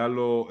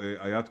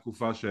 היה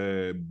תקופה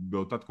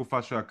באותה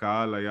תקופה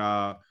שהקהל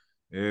היה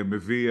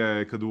מביא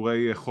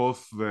כדורי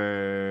חוף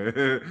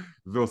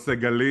ועושה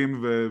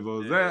גלים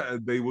וזה,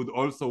 they would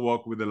also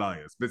walk with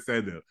Elias,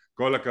 בסדר,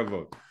 כל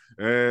הכבוד.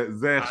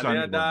 זה איך שאני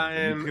רואה את זה.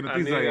 עדיין,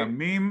 מבחינתי זה היה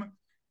מים,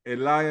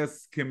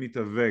 אלייס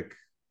כמתאבק,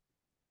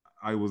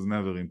 I was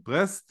never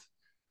impressed,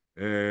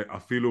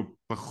 אפילו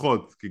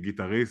פחות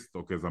כגיטריסט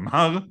או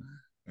כזמר,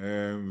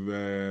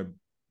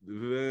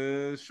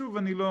 ושוב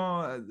אני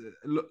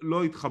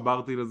לא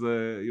התחברתי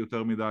לזה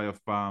יותר מדי אף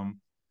פעם.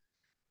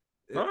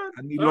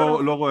 אני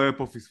לא רואה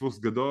פה פספוס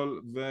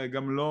גדול,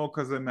 וגם לא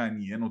כזה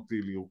מעניין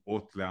אותי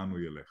לראות לאן הוא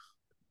ילך.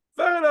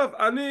 fair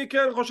enough, אני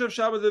כן חושב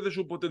שהיה בזה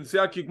איזשהו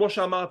פוטנציאל, כי כמו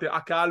שאמרתי,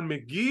 הקהל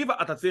מגיב,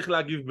 אתה צריך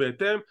להגיב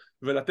בהתאם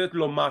ולתת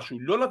לו משהו.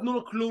 לא נתנו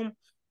לו כלום,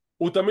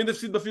 הוא תמיד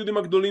הפסיד בפיודים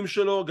הגדולים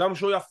שלו, גם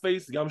כשהוא היה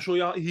פייס, גם כשהוא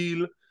היה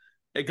היל,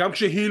 גם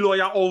כשהיל הוא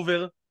היה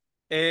אובר.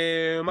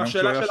 גם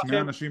כשהוא היה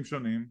שני אנשים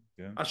שונים.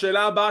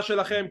 השאלה הבאה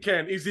שלכם,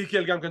 כן,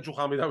 איזיקיאל גם כן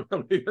שוחרר מדי,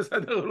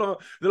 בסדר?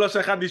 זה לא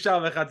שאחד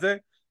נשאר ואחד זה.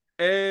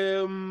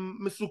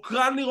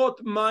 מסוקרן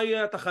לראות מה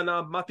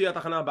תהיה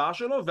התחנה הבאה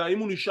שלו, והאם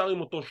הוא נשאר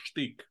עם אותו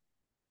שטיק.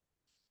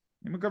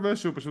 אני מקווה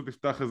שהוא פשוט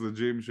יפתח איזה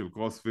ג'ים של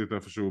קרוספיט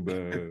איפשהו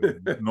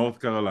בנורת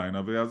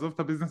קרוליינה ויעזוב את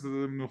הביזנס הזה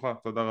במנוחה,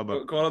 תודה רבה.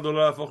 כל עוד הוא לא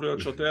יהפוך להיות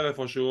שוטר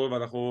איפשהו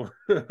ואנחנו...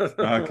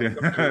 כן,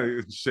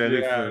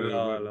 שריף.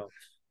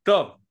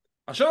 טוב,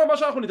 השם הבא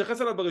שאנחנו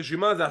נתייחס אליו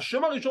ברשימה זה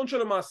השם הראשון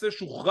שלמעשה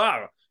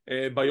שוחרר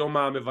ביום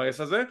המבאס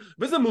הזה,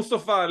 וזה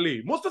מוסטפא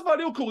עלי. מוסטפא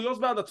עלי הוא קוריוז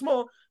בעד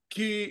עצמו,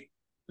 כי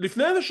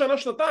לפני איזה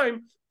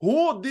שנה-שנתיים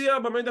הוא הודיע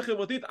במדיה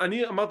החברתית,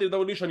 אני אמרתי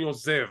לדאולי שאני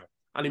עוזב,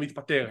 אני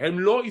מתפטר. הם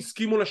לא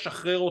הסכימו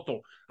לשחרר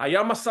אותו,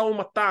 היה משא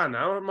ומתן,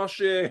 היה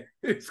ממש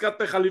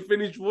עסקת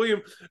חליפין שבויים,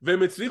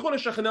 והם הצליחו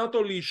לשכנע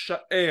אותו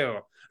להישאר.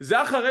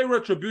 זה אחרי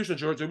רטריביושן,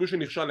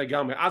 שרטריביושן נכשל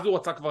לגמרי, אז הוא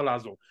רצה כבר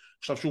לעזור.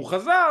 עכשיו שהוא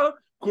חזר,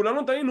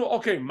 כולנו טעינו,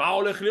 אוקיי, מה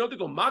הולך להיות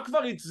איתו? מה כבר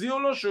הציעו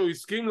לו שהוא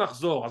הסכים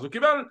לחזור? אז הוא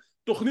קיבל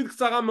תוכנית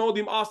קצרה מאוד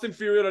עם אוסטין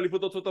פיורי על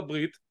אליפות ארצות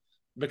הברית,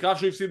 בקרב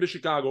שהוא הפסיד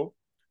בשיקגו.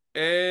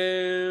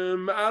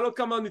 היה לו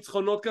כמה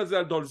ניצחונות כזה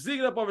על דולף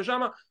זיגלר פה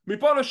ושם,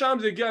 מפה לשם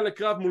זה הגיע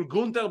לקרב מול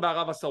גונטר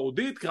בערב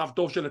הסעודית, קרב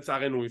טוב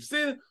שלצערנו הוא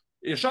הפסיד,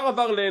 ישר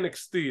עבר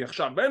ל-NXT.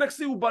 עכשיו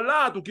ב-NXT הוא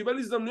בלט, הוא קיבל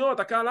הזדמנויות,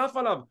 הקהל עף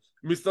עליו.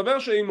 מסתבר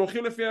שאם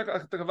הולכים לפי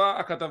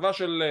הכתבה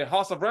של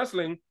House of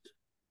Wrestling,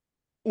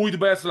 הוא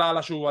התבאס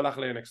לאללה שהוא הלך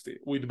ל-NXT,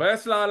 הוא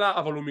התבאס לאללה,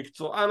 אבל הוא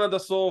מקצוען עד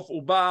הסוף,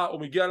 הוא בא,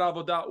 הוא מגיע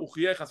לעבודה, הוא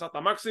חייך, עשה את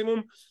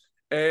המקסימום.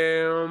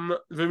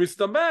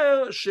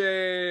 ומסתבר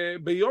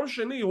שביום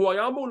שני הוא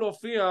היה אמור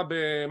להופיע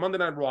ב-Monday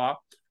Night Raw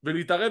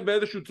ולהתערב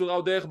באיזשהו צורה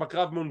או דרך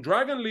בקרב מול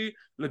דרגן לי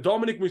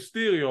לדומיניק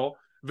מיסטריו,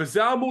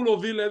 וזה אמור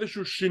להוביל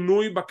לאיזשהו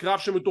שינוי בקרב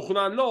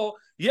שמתוכנן לו.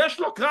 יש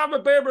לו קרב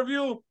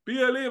בפייפריוויו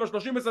PLE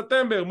ב-30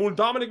 בספטמבר מול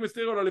דומיניק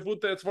מיסטריו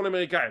לאליפות צפון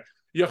אמריקאית.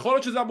 יכול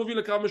להיות שזה מוביל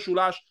לקרב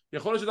משולש,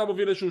 יכול להיות שזה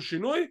מוביל לאיזשהו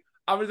שינוי,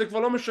 אבל זה כבר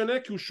לא משנה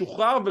כי הוא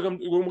שוחרר, וגם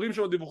אומרים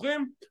שם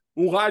דיווחים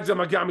הוא ראה את זה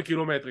מגיע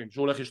מקילומטרים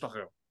שהוא הולך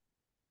להשתחרר.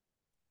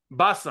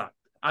 בסה,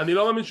 אני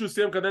לא מאמין שהוא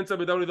סיים קדנציה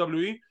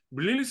ב-WWE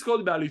בלי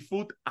לזכות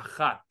באליפות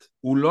אחת.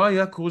 הוא לא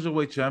היה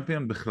קרוז'רווייט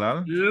צ'מפיון בכלל?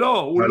 לא,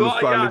 הוא לא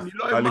היה, אני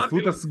לא האמנתי.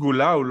 האליפות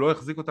הסגולה, הוא לא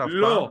החזיק אותה אף פעם?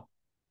 לא,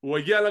 הוא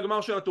הגיע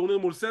לגמר של הטורניר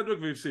מול סדריק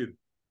והפסיד.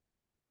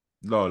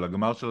 לא,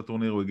 לגמר של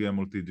הטורניר הוא הגיע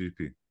מול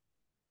TGP,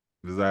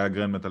 וזה היה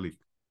גרנד מטאליק.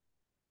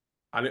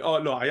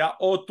 לא, היה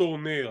עוד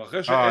טורניר,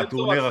 אחרי שאנזו עזב.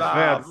 טורניר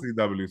אחרי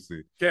ה-CWC.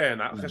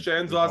 כן, אחרי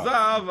שאנזו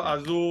עזב,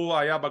 אז הוא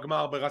היה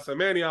בגמר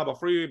ברסלמניה,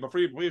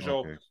 בפרי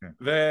שואו,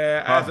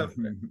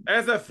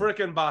 ואיזה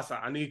פריקן באסה.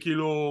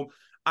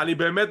 אני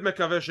באמת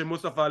מקווה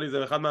שמוסטפא עלי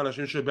זה אחד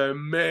מהאנשים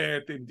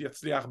שבאמת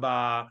יצליח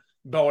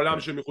בעולם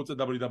שמחוץ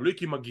ל-WWE,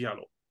 כי מגיע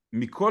לו.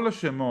 מכל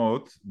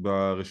השמות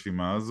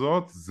ברשימה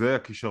הזאת, זה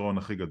הכישרון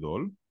הכי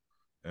גדול.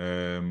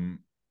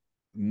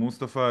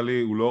 מוסטפא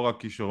עלי הוא לא רק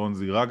כישרון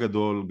זירה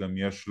גדול, גם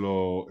יש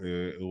לו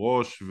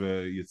ראש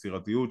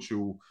ויצירתיות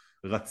שהוא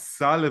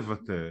רצה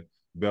לבטא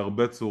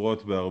בהרבה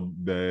צורות,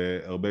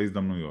 בהרבה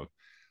הזדמנויות.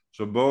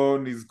 עכשיו בואו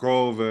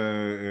נזכור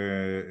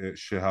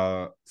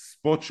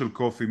שהספוט של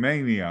קופי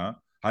מניה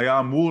היה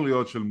אמור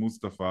להיות של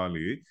מוסטפא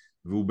עלי,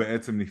 והוא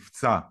בעצם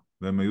נפצע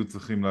והם היו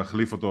צריכים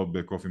להחליף אותו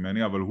בקופי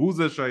מניה, אבל הוא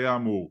זה שהיה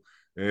אמור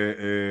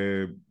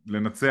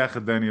לנצח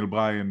את דניאל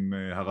בריין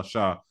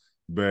הרשע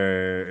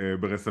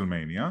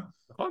ברסלמניה,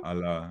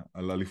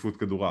 על אליפות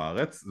כדור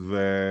הארץ,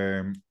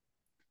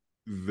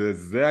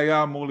 וזה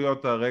היה אמור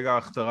להיות הרגע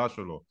ההכתרה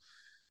שלו.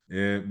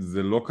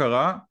 זה לא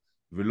קרה,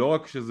 ולא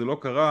רק שזה לא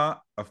קרה,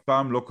 אף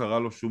פעם לא קרה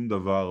לו שום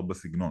דבר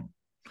בסגנון.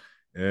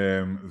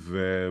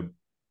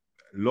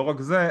 ולא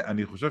רק זה,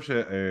 אני חושב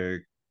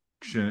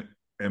שכשהם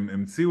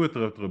המציאו את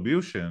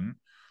רטריביושן,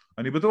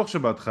 אני בטוח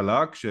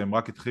שבהתחלה, כשהם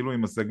רק התחילו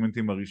עם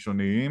הסגמנטים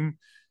הראשוניים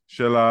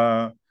של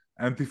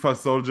האנטיפה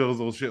סולג'רס,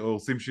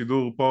 עושים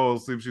שידור פה,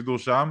 עושים שידור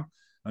שם,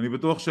 אני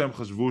בטוח שהם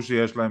חשבו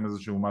שיש להם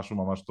איזשהו משהו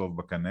ממש טוב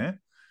בקנה.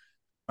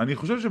 אני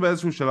חושב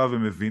שבאיזשהו שלב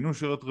הם הבינו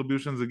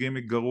שרטריביושן זה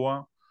גימיק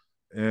גרוע,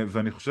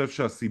 ואני חושב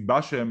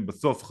שהסיבה שהם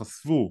בסוף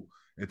חשפו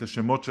את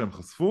השמות שהם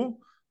חשפו,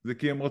 זה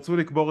כי הם רצו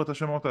לקבור את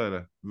השמות האלה.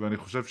 ואני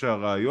חושב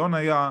שהרעיון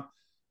היה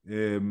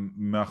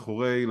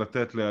מאחורי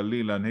לתת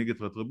לעלי להנהיג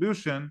את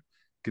רטריביושן,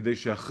 כדי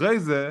שאחרי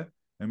זה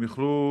הם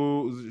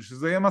יוכלו,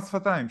 שזה יהיה מס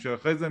שפתיים,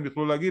 שאחרי זה הם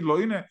יוכלו להגיד לו,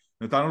 הנה,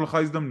 נתנו לך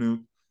הזדמנות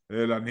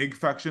להנהיג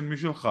פאקשן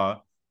משלך,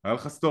 היה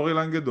לך סטורי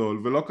ליין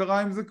גדול, ולא קרה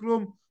עם זה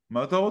כלום.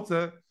 מה אתה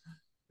רוצה?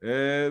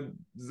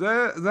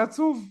 זה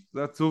עצוב,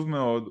 זה עצוב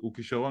מאוד, הוא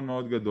כישרון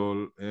מאוד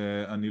גדול,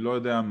 אני לא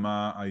יודע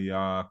מה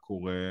היה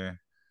קורה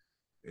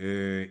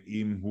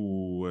אם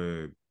הוא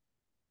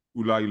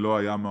אולי לא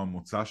היה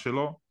מהמוצא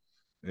שלו,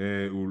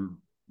 הוא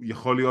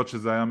יכול להיות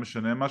שזה היה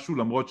משנה משהו,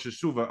 למרות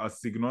ששוב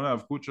הסגנון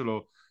ההיאבקות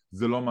שלו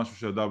זה לא משהו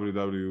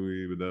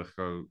שה-WWE בדרך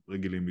כלל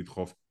רגילים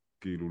לדחוף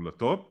כאילו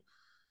לטופ,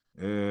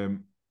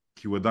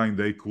 כי הוא עדיין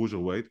די קרוז'ר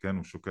ווייט, כן,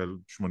 הוא שוקל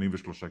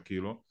 83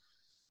 קילו,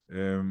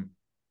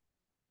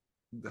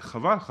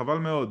 חבל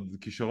מאוד,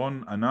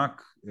 כישרון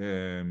ענק,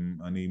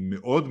 אני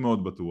מאוד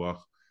מאוד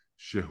בטוח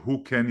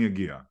שהוא כן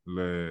יגיע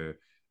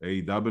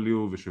ל-AW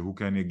ושהוא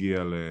כן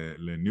יגיע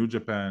לניו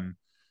ג'פן,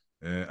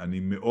 אני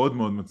מאוד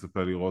מאוד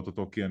מצפה לראות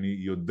אותו כי אני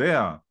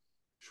יודע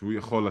שהוא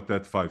יכול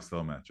לתת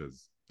 5-star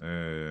matches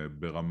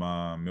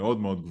ברמה מאוד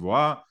מאוד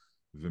גבוהה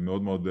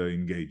ומאוד מאוד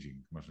engaging,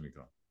 מה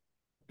שנקרא.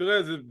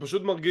 תראה, זה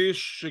פשוט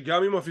מרגיש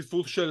שגם עם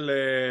הפספוס של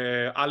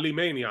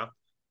אלימניה,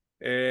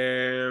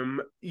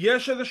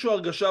 יש איזושהי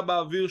הרגשה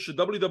באוויר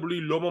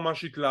ש-WWE לא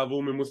ממש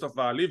התלהבו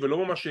ממוסטפא עלי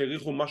ולא ממש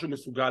העריכו משהו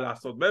מסוגל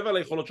לעשות מעבר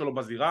ליכולות שלו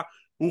בזירה.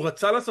 הוא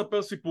רצה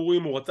לספר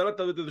סיפורים, הוא רצה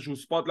לתת איזשהו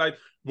ספוטלייט,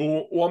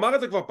 והוא אמר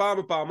את זה כבר פעם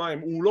ופעמיים,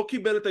 הוא לא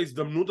קיבל את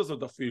ההזדמנות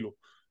הזאת אפילו,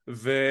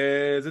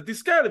 וזה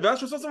תסכל. ואז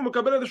שסוף סוף הוא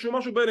מקבל איזשהו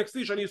משהו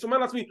ב-NXT שאני אומר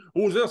לעצמי,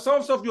 הוא זה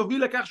סוף סוף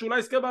יוביל לכך שאולי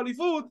יזכה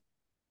באליפות,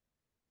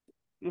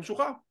 הוא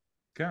משוחרר.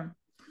 כן.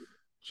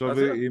 עכשיו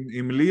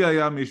אם לי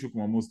היה מישהו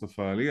כמו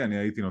מוסטפא עלי, אני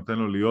הייתי נותן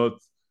לו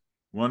להיות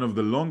one of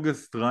the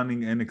longest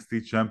running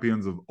NXT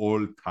champions of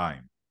all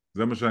time.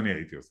 זה מה שאני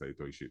הייתי עושה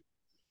איתו אישית.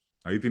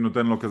 הייתי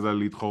נותן לו כזה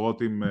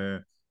להתחרות עם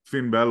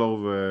פין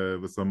בלור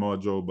וסמואה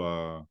ג'ו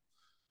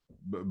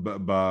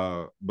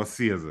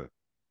בשיא הזה.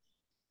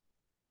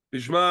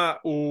 תשמע,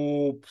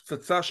 הוא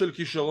פצצה של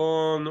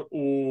כישרון,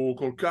 הוא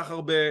כל כך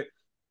הרבה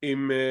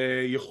עם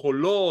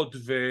יכולות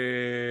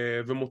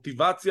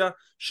ומוטיבציה,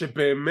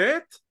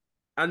 שבאמת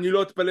אני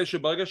לא אתפלא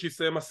שברגע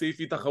שיסיים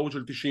הסעיף תחרות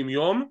של 90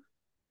 יום,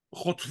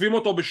 חוטפים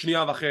אותו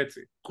בשנייה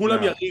וחצי.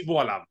 כולם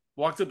יריבו עליו.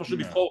 הוא רק צריך פשוט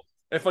לבחור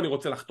איפה אני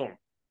רוצה לחתום.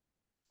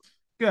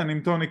 כן, אם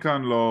טוני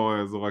כאן לא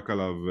זורק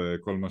עליו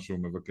כל מה שהוא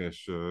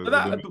מבקש.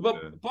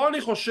 פה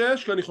אני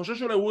חושש, כי אני חושש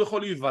שאולי הוא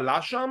יכול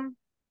להיבלה שם,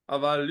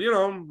 אבל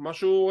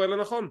משהו אלה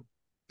נכון.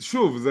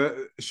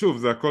 שוב,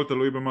 זה הכל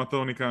תלוי במה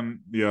טוני כאן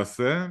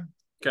יעשה.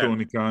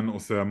 טוני כאן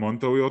עושה המון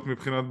טעויות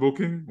מבחינת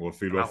בוקינג, הוא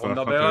אפילו עשה אחת היום.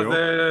 אנחנו נדבר על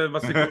זה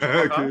בסיפור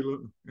שלך.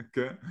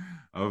 כן,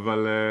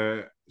 אבל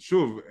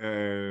שוב,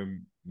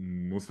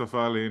 מוסטפא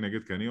עלי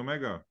נגד קני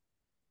אומגה.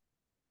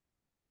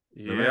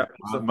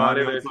 מה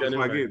אני עוד צריך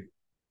להגיד?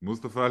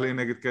 מוסטפא עלי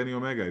נגד קני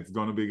אומגה, it's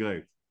gonna be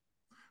great.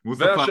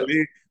 מוסטפא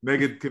עלי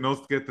נגד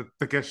קנוסטקה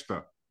טקשטה.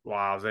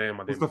 וואו, זה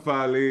מדהים.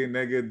 מוסטפא עלי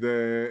נגד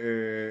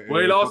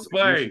וויל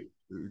אוספריי.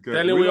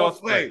 תן לי וויל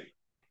אוספריי.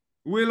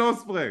 וויל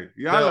אוספריי,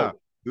 יאללה.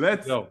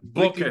 let's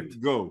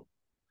go.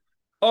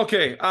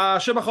 אוקיי,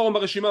 השם האחרון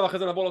ברשימה, ואחרי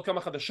זה נעבור לעוד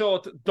כמה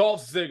חדשות. דולף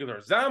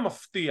זיגלר, זה היה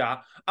מפתיע,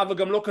 אבל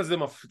גם לא כזה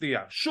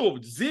מפתיע.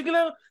 שוב,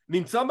 זיגלר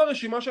נמצא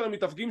ברשימה של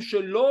המתאבקים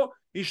שלא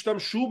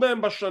השתמשו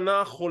בהם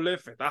בשנה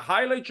החולפת.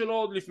 ההיילייט שלו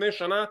עוד לפני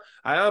שנה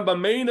היה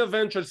במיין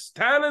אבנט של Stand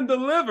and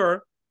Deliver,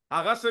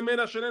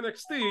 הרסלמניה של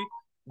NXT,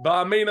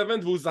 במיין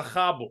אבנט, והוא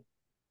זכה בו.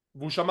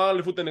 והוא שמר על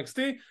אליפות NXT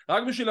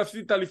רק בשביל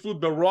להפסיד את האליפות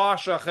ברוע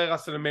שאחרי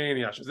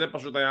רסלמניה, שזה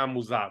פשוט היה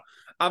מוזר.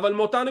 אבל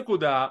מאותה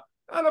נקודה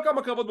היה לו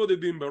כמה קרבות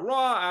בודדים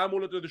ברוע, היה אמור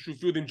להיות איזשהו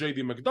פיוד עם ג'יי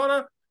די מקדונה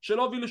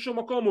שלא הוביל לשום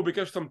מקום, הוא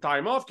ביקש some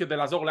time off כדי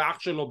לעזור לאח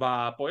שלו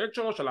בפרויקט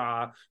שלו של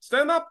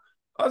הסטנדאפ,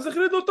 אז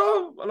החליטו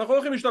טוב, אנחנו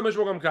הולכים להשתמש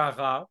בו גם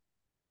ככה,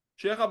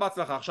 שיהיה לך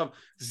בהצלחה. עכשיו,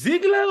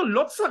 זיגלר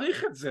לא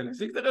צריך את זה,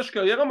 לזיגלר יש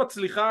קריירה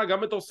מצליחה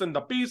גם בתור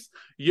סטנדאפיסט,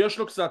 יש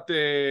לו קצת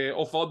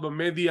הופעות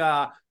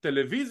במדיה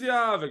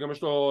טלוויזיה, וגם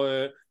יש לו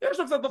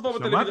קצת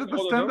הופעות בטלוויזיה. שמעת את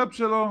הסטנדאפ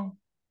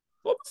שלו?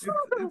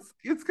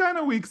 It's kind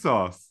of weak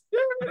sauce.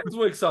 it's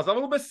weak sauce, אבל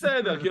הוא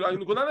בסדר, כאילו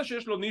הנקודה זה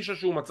שיש לו נישה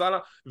שהוא מצא לה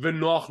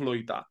ונוח לו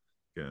איתה.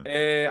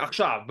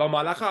 עכשיו,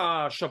 במהלך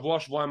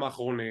השבוע-שבועיים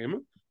האחרונים,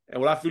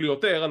 אולי אפילו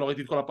יותר, אני לא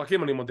ראיתי את כל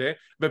הפרקים, אני מודה,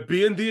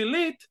 ב-B&D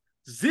Elite,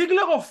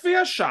 זיגלר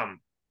הופיע שם.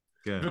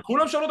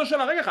 וכולם שאלו את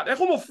השאלה, רגע אחד, איך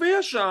הוא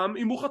מופיע שם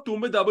אם הוא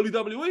חתום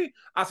ב-WWE?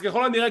 אז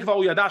ככל הנראה כבר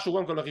הוא ידע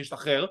שהוא גם הולך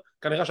להשתחרר,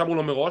 כנראה שאמרו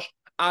לו מראש,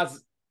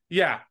 אז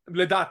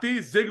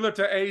לדעתי זיגלר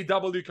to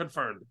AW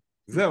confirmed.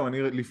 זהו,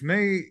 אני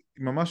לפני,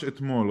 ממש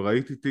אתמול,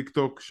 ראיתי טיק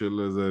טוק של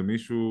איזה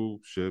מישהו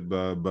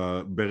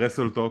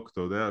ברסל טוק,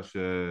 אתה יודע,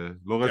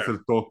 שלא רסל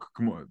טוק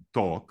כמו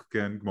טוק,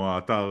 כן, כמו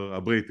האתר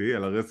הבריטי,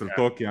 אלא רסל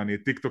טוק, יעני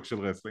טיק טוק של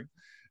רסלינג.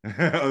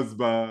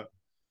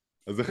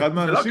 אז אחד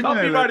מהאנשים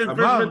האלה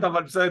אמר,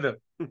 אבל בסדר.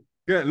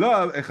 כן,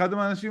 לא, אחד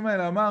מהאנשים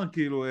האלה אמר,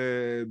 כאילו,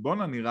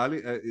 בונה, נראה לי,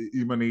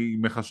 אם אני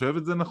מחשב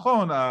את זה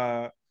נכון,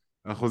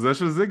 החוזה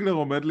של זיגלר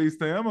עומד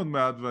להסתיים עוד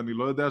מעט, ואני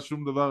לא יודע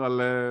שום דבר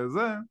על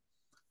זה,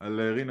 על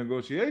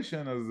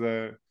renegotiation, אז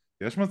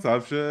יש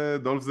מצב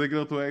שדולף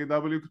זיגלר to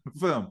AW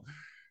confirm.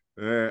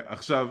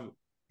 עכשיו,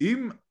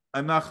 אם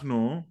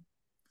אנחנו,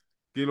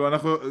 כאילו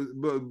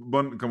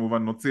בוא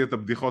כמובן נוציא את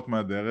הבדיחות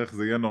מהדרך,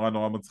 זה יהיה נורא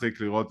נורא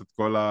מצחיק לראות את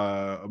כל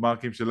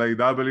המרקים של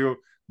AW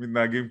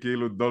מתנהגים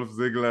כאילו דולף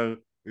זיגלר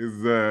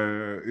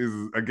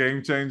is a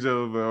game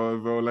changer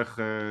והולך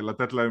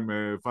לתת להם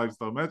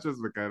 5-star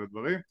matches וכאלה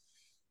דברים,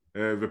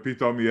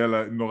 ופתאום יהיה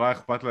נורא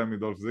אכפת להם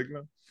מדולף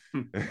זיגלר.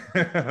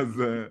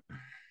 אז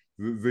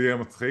זה יהיה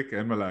מצחיק,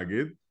 אין מה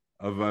להגיד,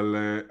 אבל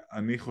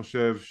אני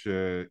חושב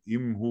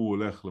שאם הוא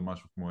הולך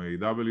למשהו כמו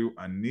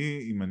A.W,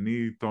 אם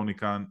אני טוני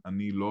קאן,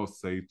 אני לא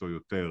עושה איתו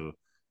יותר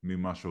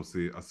ממה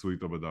שעשו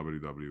איתו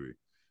ב-WWE.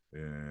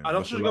 אני לא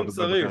חושב שגם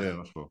צריך.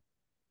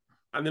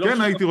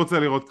 כן, הייתי רוצה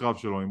לראות קרב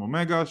שלו עם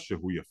אומגה,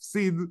 שהוא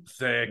יפסיד.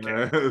 זה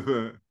כן.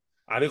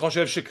 אני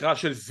חושב שקרב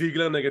של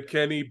זיגלר נגד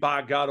קני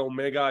באגד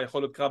אומגה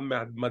יכול להיות קרב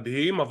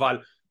מדהים, אבל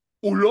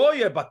הוא לא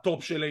יהיה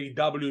בטופ של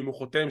A.W אם הוא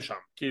חותם שם.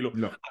 כאילו,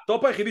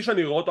 הטופ היחידי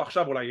שאני רואה אותו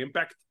עכשיו אולי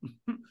אימפקט,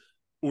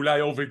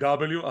 אולי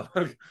OVW,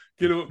 אבל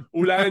כאילו,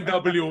 אולי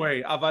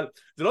NWA, אבל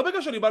זה לא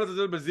בגלל שאני בא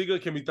לזלזל בזיגלר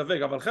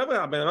כמתאבק, אבל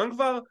חבר'ה, הבן אדם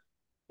כבר,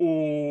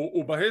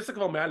 הוא בהסק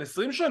כבר מעל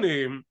 20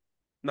 שנים,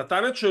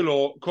 נתן את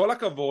שלו, כל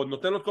הכבוד,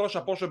 נותן לו את כל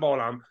השפו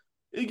שבעולם,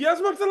 הגיע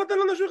הזמן קצת לתת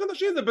לאנשים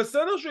חדשים, זה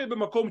בסדר שיהיה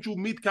במקום שהוא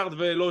מיד קארד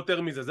ולא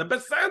יותר מזה, זה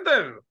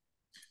בסדר!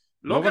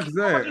 לא רק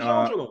זה,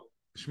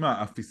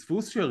 שמע,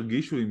 הפספוס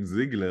שהרגישו עם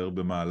זיגלר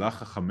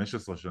במהלך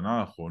ה-15 שנה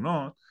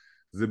האחרונות,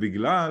 זה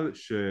בגלל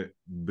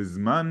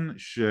שבזמן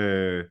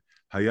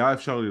שהיה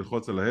אפשר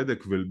ללחוץ על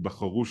ההדק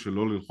ובחרו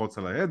שלא ללחוץ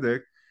על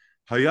ההדק,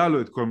 היה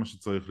לו את כל מה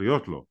שצריך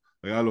להיות לו.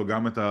 היה לו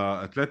גם את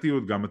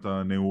האתלטיות, גם את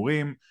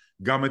הנעורים,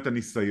 גם את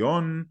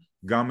הניסיון,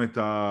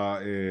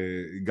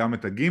 גם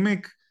את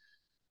הגימיק.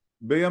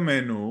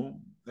 בימינו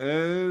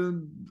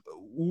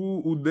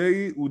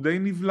הוא די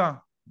נבלע.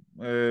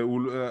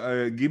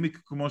 גימיק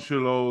כמו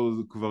שלו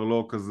כבר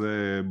לא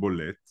כזה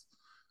בולט.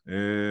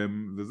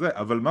 וזה,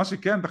 אבל מה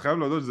שכן, אתה חייב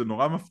להודות שזה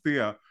נורא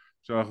מפתיע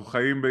שאנחנו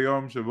חיים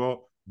ביום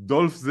שבו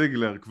דולף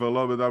זיגלר כבר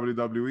לא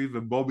ב-WWE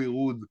ובובי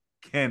רוד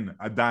כן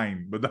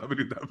עדיין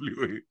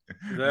ב-WWE.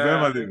 זה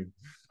מדהים.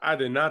 I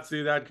did not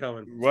see that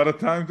coming. What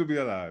a time to be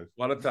alive.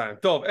 What a time.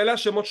 טוב, אלה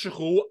השמות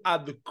ששחררו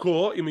עד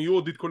כה, אם יהיו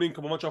עוד עדכונים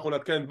כמובן שאנחנו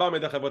נעדכן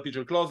במדיה החברתית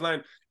של קלוזליין,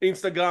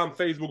 אינסטגרם,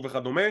 פייסבוק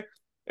וכדומה.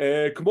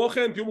 כמו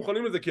כן, תהיו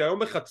מוכנים לזה, כי היום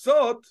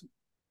בחצות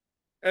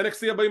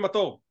NXT הבאים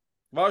בתור.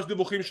 כבר יש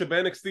דיווחים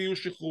שב-NXT יהיו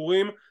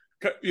שחרורים,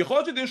 יכול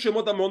להיות שתהיו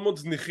שמות המאוד מאוד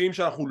זניחים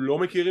שאנחנו לא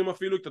מכירים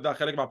אפילו, אתה יודע,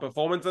 חלק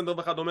מהפרפורמנס סנטר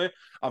וכדומה,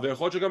 אבל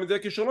יכול להיות שגם את זה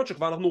כישרונות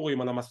שכבר אנחנו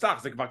רואים על המסך,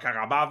 זה כבר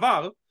קרה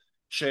בעבר,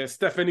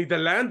 שסטפני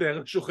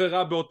דלנדר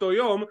שוחררה באותו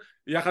יום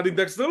יחד עם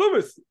דקסטר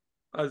לומס.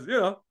 אז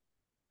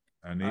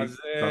אני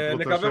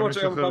קצת רוצה שהם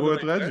ישחררו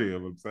את רג'י,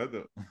 אבל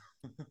בסדר.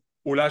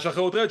 אולי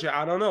ישחררו את רג'י,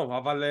 I don't know,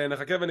 אבל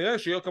נחכה ונראה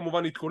שיהיו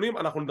כמובן עדכונים,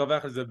 אנחנו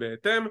נדווח על זה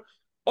בהתאם.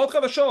 עוד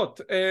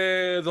חדשות,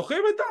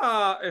 זוכרים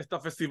את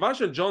הפסטיבל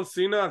של ג'ון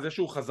סינה, זה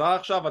שהוא חזר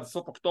עכשיו עד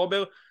סוף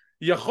אוקטובר,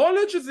 יכול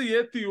להיות שזה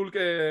יהיה טיול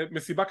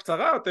מסיבה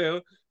קצרה יותר,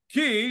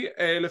 כי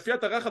לפי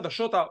אתרי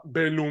החדשות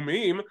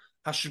הבינלאומיים,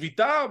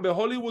 השביתה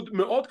בהוליווד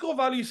מאוד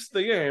קרובה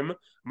להסתיים,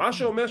 מה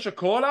שאומר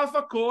שכל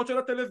ההפקות של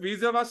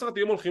הטלוויזיה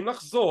והסרטים הולכים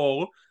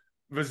לחזור,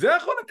 וזה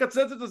יכול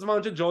לקצץ את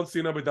הזמן של ג'ון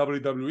סינה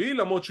ב-WWE,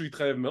 למרות שהוא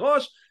התחייב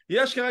מראש.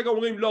 יש כרגע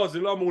אומרים לא, זה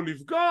לא אמור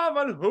לפגוע,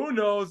 אבל who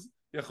knows,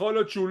 יכול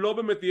להיות שהוא לא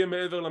באמת יהיה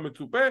מעבר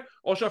למצופה,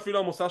 או שאפילו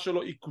המוסע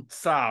שלו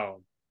יקוצר.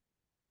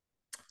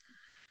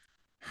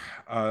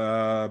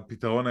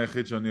 הפתרון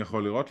היחיד שאני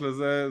יכול לראות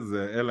לזה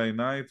זה LA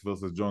Knight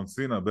versus ג'ון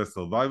סינה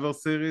ב-Survivor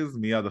Series,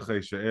 מיד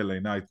אחרי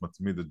ש-LA Knight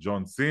מצמיד את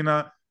ג'ון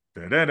סינה.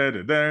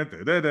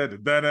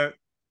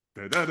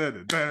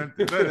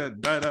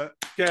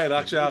 כן,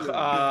 רק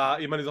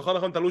שאם אני זוכר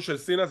נכון, תלוש של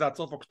סינה זה עד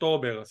סוף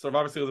אוקטובר,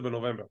 Survivor Series זה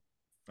בנובמבר.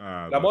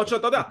 למרות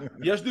שאתה יודע,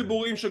 יש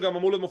דיבורים שגם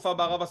אמור להיות מופע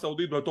בערב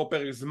הסעודית באותו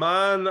פרק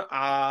זמן,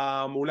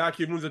 אולי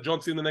הכיוון זה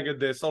ג'ון סינה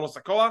נגד סולו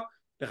סקורה,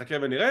 נחכה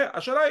ונראה.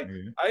 השאלה היא,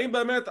 האם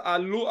באמת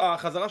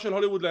החזרה של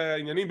הוליווד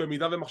לעניינים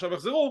במידה והם עכשיו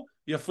יחזרו,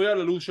 יפריע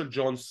ללוז של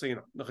ג'ון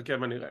סינה, נחכה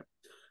ונראה.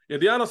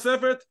 ידיעה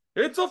נוספת,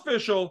 it's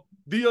official,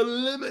 the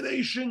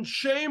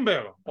elimination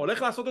chamber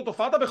הולך לעשות את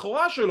הופעת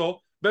הבכורה שלו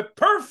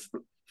בפרף,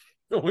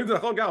 אומרים את זה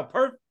נכון גם,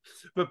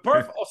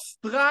 בפרף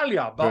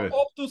אוסטרליה,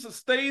 באופטוס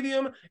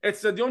סטדיום,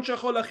 אצטדיון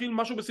שיכול להכיל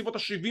משהו בסביבות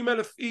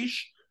ה-70,000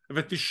 איש,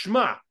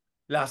 ותשמע,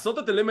 לעשות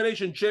את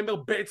elimination chamber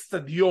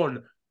באצטדיון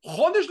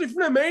חודש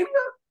לפני מניה?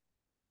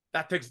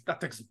 that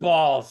takes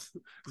balls.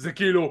 זה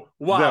כאילו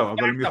וואו. זהו,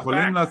 אבל הם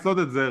יכולים לעשות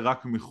את זה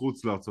רק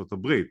מחוץ לארצות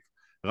הברית,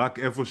 רק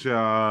איפה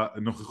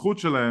שהנוכחות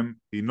שלהם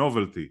היא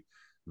novelty,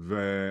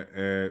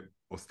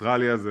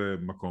 ואוסטרליה זה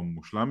מקום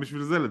מושלם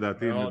בשביל זה.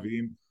 לדעתי הם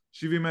מביאים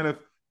 70,000,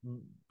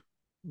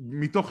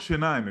 מתוך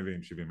שינה הם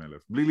מביאים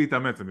 70,000, בלי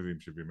להתאמץ הם מביאים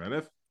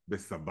 70,000,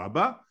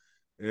 בסבבה.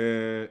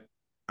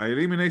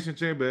 ה-Elimination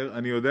Chamber,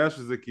 אני יודע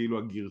שזה כאילו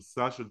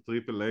הגרסה של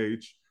טריפל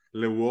אייץ'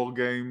 ל-War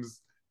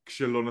Games,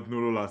 כשלא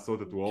נתנו לו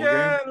לעשות את War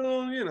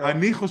Games.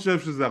 אני חושב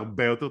שזה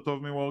הרבה יותר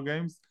טוב מ-War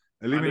Games.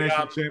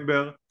 Elimination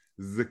Chamber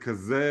זה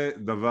כזה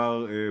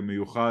דבר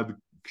מיוחד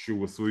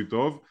כשהוא עשוי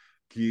טוב,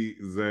 כי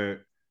זה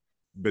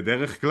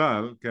בדרך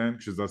כלל, כן,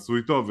 כשזה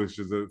עשוי טוב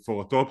וכשזה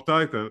for a top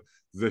title,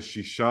 זה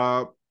 6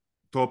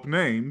 top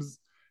names,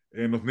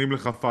 נותנים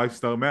לך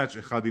 5-star match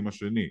אחד עם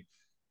השני.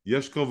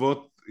 יש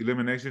קרבות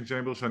Elimination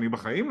Chamber שאני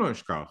בחיים לא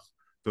אשכח,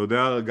 אתה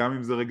יודע, גם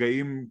אם זה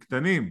רגעים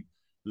קטנים,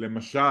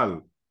 למשל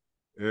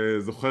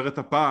זוכר את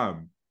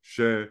הפעם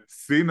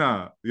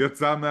שסינה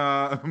יצא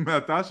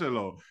מהתא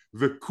שלו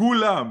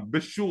וכולם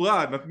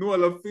בשורה נתנו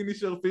עליו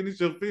פינישר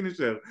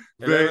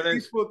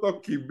והעיפו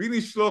אותו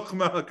קיביניש שלוח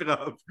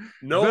מהקרב.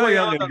 זה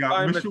היה רגע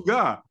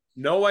משוגע.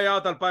 No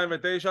Way Out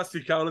 2009,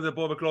 סיקרנו את זה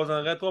פה בקלוז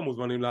אנד רטרו,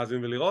 מוזמנים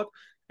להאזין ולראות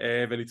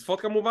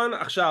ולצפות כמובן.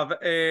 עכשיו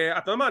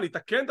אתה יודע מה, אני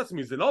אתקן את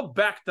עצמי, זה לא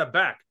back to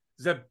back,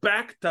 זה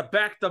back to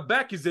back to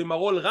back, כי זה עם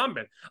הרול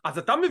רמבל. אז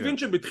אתה מבין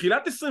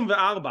שבתחילת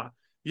 24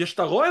 יש את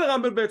הרול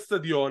רמבל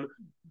באצטדיון,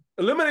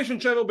 אלימיניישן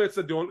צ'יימבר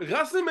באצטדיון,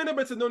 רסלמניה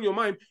באצטדיון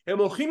יומיים, הם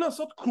הולכים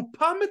לעשות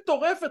קופה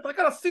מטורפת רק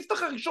על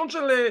הספתח הראשון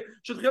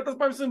של תחילת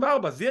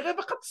 2024, זה יהיה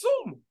רווח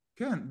עצום.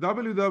 כן,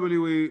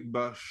 WWE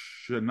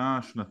בשנה,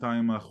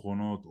 שנתיים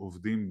האחרונות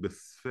עובדים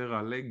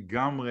בספירה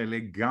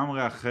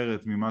לגמרי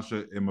אחרת ממה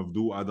שהם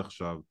עבדו עד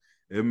עכשיו.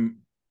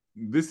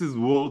 This is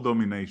world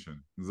domination,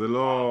 זה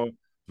לא,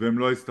 והם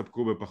לא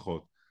הסתפקו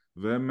בפחות.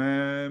 והם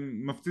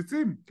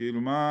מפציצים,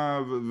 כאילו מה,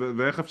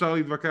 ואיך אפשר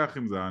להתווכח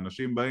עם זה?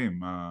 האנשים באים,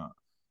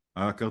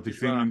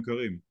 הכרטיסים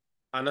נמכרים.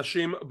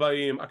 אנשים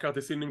באים,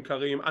 הכרטיסים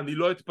נמכרים, אני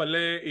לא אתפלא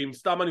אם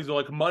סתם אני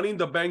זורק Money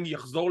in the Bank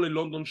יחזור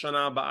ללונדון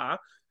שנה הבאה,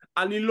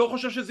 אני לא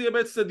חושב שזה יהיה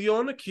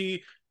באצטדיון, כי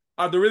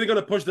are they really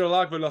gonna push their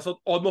luck ולעשות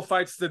עוד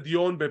מופע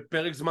אצטדיון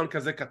בפרק זמן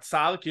כזה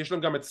קצר, כי יש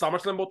להם גם את סאמר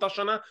שלהם באותה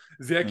שנה,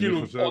 זה יהיה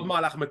כאילו עוד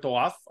מהלך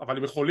מטורף, אבל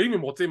הם יכולים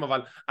אם רוצים,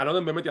 אבל אני לא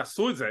יודע אם באמת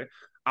יעשו את זה,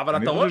 אבל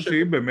אני חושב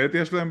שאם באמת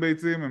יש להם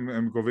ביצים,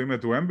 הם קובעים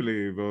את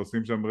ומבלי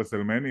ועושים שם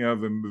רסלמניה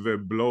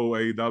ובלו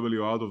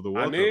A.W. out of the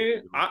water.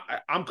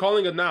 I'm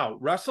calling it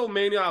now,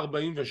 רסלמניה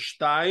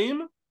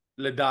 42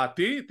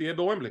 לדעתי תהיה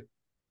בוומבלי,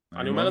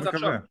 אני אומר את זה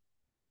עכשיו.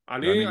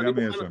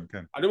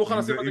 אני מוכן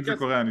לשים את זה כסף. אם זה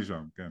קורה אני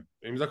שם, כן.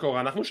 אם זה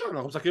קורה אנחנו שם,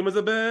 אנחנו משחקים את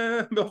זה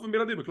באופן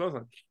בלעדי בקלוזן.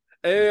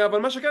 אבל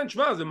מה שכן,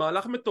 תשמע, זה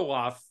מהלך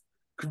מטורף,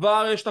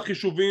 כבר יש את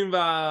החישובים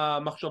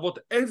והמחשבות,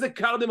 איזה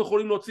קארד הם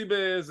יכולים להוציא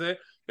בזה,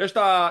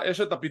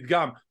 יש את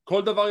הפתגם,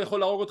 כל דבר יכול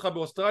להרוג אותך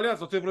באוסטרליה, אז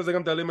תוסיף לזה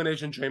גם את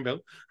ה-Elimination Chamber.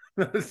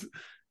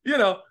 you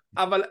know,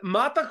 אבל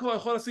מה אתה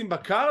יכול לשים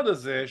בקארד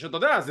הזה, שאתה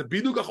יודע, זה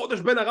בדיוק החודש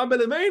בין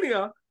הרמבל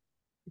למאניה,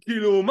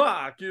 כאילו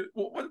מה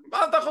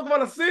אתה יכול כבר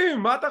לשים?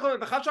 מה אתה יכול...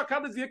 אתה חושב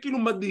שהקארד הזה יהיה כאילו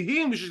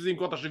מדהים בשביל שזה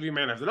ימכור את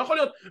ה-70,000, זה לא יכול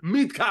להיות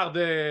מיד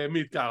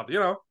קארד, you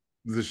know?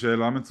 זו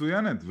שאלה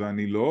מצוינת,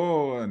 ואני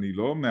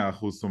לא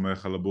 100%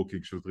 סומך על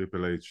הבוקינג של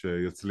טריפל אייץ'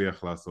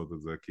 שיצליח לעשות את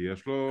זה, כי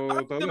יש לו,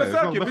 אתה יודע, יש לו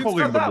הרבה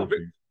חורים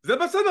בבוקינג. זה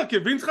בסדר, כי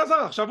וינס חזר,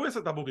 עכשיו הוא יעשה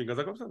את הבוקינג, אז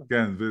זה גם בסדר.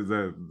 כן,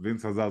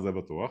 וינס חזר זה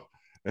בטוח,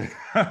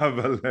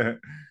 אבל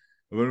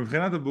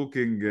מבחינת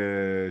הבוקינג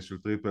של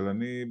טריפל,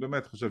 אני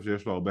באמת חושב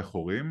שיש לו הרבה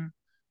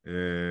חורים,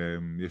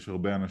 יש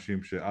הרבה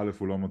אנשים שא'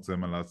 הוא לא מוצא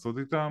מה לעשות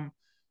איתם,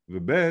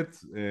 וב'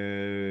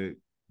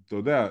 אתה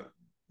יודע,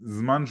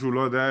 זמן שהוא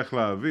לא יודע איך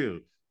להעביר,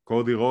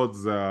 קודי רודס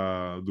זה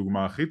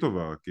הדוגמה הכי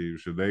טובה, כי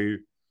שדי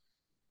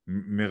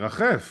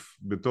מרחף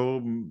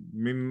בתור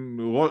מין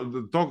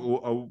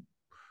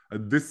a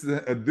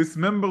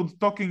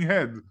dismembered talking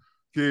head,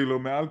 כאילו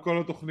מעל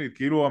כל התוכנית,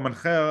 כאילו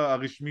המנחה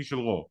הרשמי של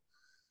רו.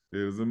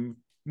 זה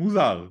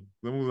מוזר,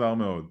 זה מוזר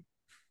מאוד.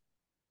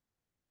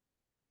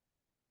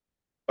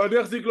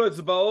 אני אחזיק לו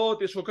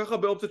אצבעות, יש כל כך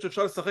הרבה אופציות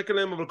שאפשר לשחק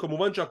עליהם, אבל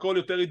כמובן שהכל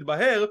יותר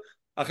יתבהר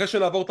אחרי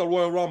שנעבור את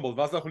הרויאל רומבל,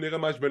 ואז אנחנו נראה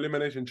מה יש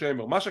ב-Elimination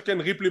Chamber. מה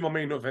שכן, ריפלי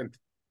במיין איבנט.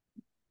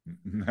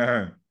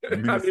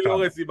 אני לא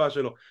רואה סיבה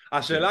שלו.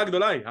 השאלה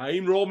הגדולה היא,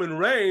 האם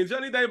רומן ריינס,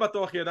 שאני די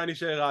בטוח כי עדיין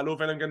נשאר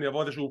האלוף, אלא אם כן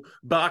יבוא איזשהו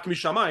ברק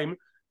משמיים,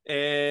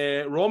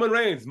 רומן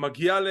ריינס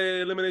מגיע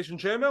ל-Elimination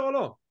Chamber או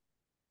לא?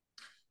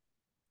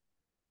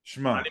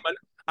 שמע,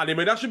 אני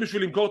מניח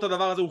שבשביל למכור את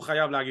הדבר הזה הוא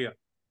חייב להגיע.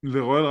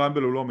 לרויאל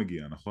רמבל הוא לא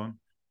מגיע, נכון?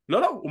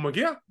 לא, הוא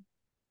מגיע.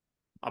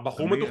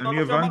 הבחור מתוכנן.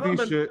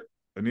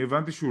 אני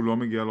הבנתי שהוא לא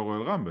מגיע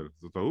לרויאל רמבל,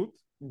 זו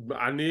טעות?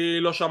 אני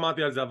לא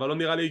שמעתי על זה, אבל לא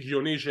נראה לי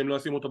הגיוני שהם לא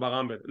ישימו אותו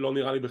ברמבל, לא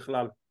נראה לי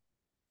בכלל.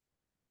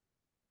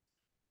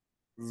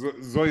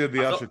 זו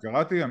ידיעה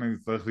שקראתי, אני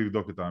צריך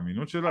לבדוק את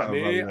האמינות שלה.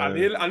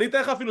 אני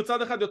אתן לך אפילו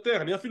צד אחד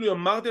יותר, אני אפילו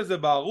אמרתי על זה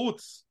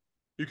בערוץ,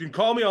 you can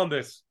call me on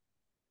this.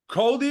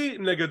 קודי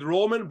נגד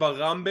רומן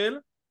ברמבל,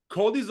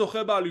 קודי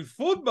זוכה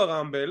באליפות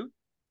ברמבל,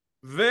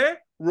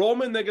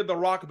 ורומן נגד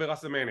הרוק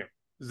ברסלמניה.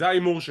 זה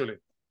האימור שלי.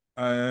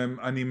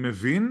 אני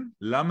מבין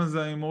למה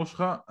זה האימור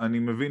שלך, אני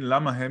מבין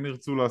למה הם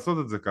ירצו לעשות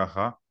את זה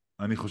ככה,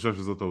 אני חושב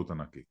שזו טעות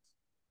ענקית.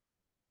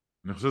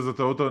 אני חושב שזו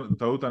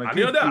טעות ענקית.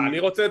 אני יודע, אני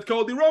רוצה את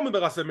קודי רומן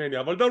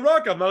ברסלמניה, אבל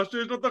דרוק אמר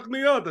שיש לו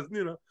תכניות, אז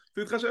נינה,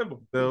 תתחשב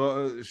בו.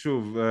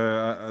 שוב,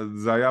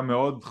 זה היה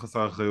מאוד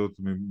חסר אחריות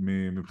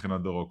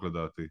מבחינת דרוק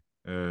לדעתי,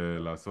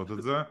 לעשות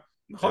את זה,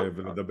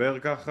 ולדבר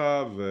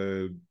ככה,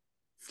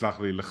 וסלח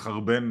לי,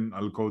 לחרבן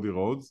על קודי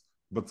רודס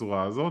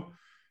בצורה הזאת,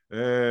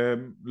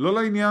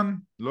 לא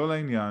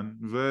לעניין,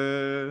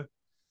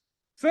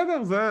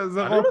 בסדר,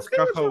 זה רוק,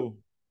 ככה הוא.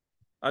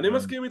 אני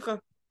מסכים איתך.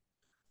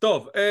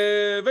 טוב,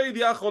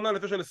 וידיעה אחרונה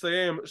לפני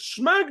שנסיים,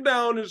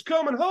 סמאקדאון is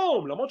coming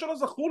home, למרות שלא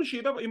זכור לי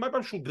שהיא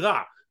פעם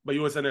שודרה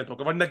ב-USA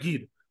Network, אבל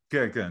נגיד.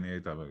 כן, היא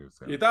הייתה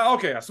ב-USA.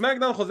 אוקיי,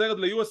 הסמאקדאון חוזרת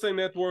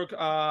ל-USA Network,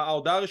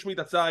 ההודעה הרשמית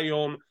יצאה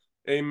היום,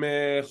 עם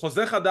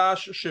חוזה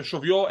חדש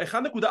ששוויו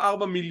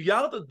 $1.4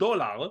 מיליארד,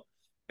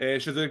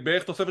 שזה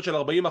בערך תוספת של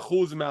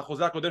 40%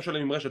 מהחוזה הקודם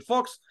שלהם עם רשת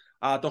פוקס.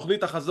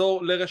 התוכנית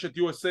תחזור לרשת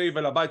USA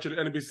ולבית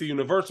של NBC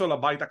Universal,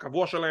 הבית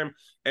הקבוע שלהם,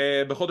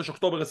 בחודש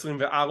אוקטובר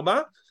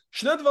 24.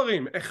 שני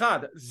דברים, אחד,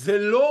 זה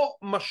לא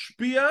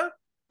משפיע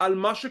על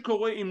מה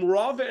שקורה עם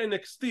Raw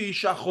ו-NXT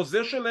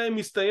שהחוזה שלהם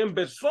מסתיים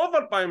בסוף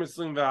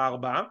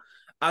 2024,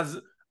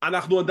 אז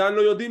אנחנו עדיין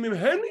לא יודעים אם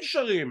הם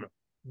נשארים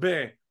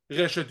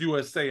ברשת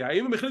USA,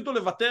 האם הם החליטו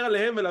לוותר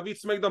עליהם ולהביא את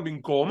סמאקדאון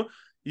במקום.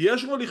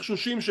 יש כבר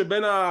לחשושים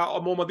שבין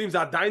המועמדים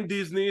זה עדיין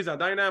דיזני, זה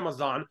עדיין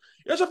אמזון,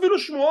 יש אפילו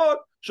שמועות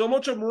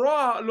שאומרות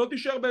ש-Raw לא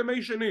תישאר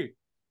בימי שני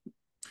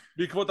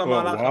בעקבות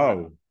המהלך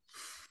הזה,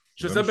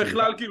 שזה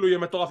בכלל כאילו יהיה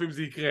מטורף אם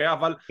זה יקרה.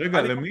 אבל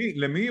רגע,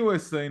 למי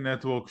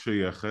USA Network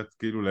שייכת?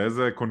 כאילו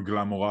לאיזה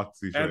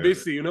קונגלמורציה שייכת?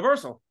 NBC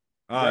Universal.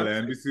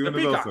 ל-NBC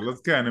Universal,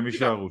 אז כן, הם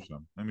יישארו שם.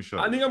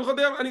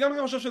 אני גם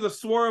חושב שזה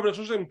סוורב, אני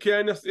חושב שהם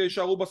כן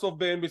יישארו בסוף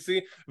ב-NBC,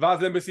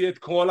 ואז ל-NBC יהיה את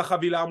כל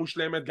החבילה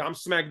המושלמת, גם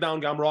סמאקדאון,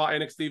 גם Raw,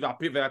 NXT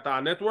ואת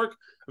הנטוורק,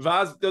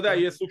 ואז אתה יודע,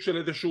 יהיה סוג של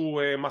איזשהו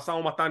מסע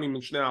ומתן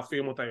עם שני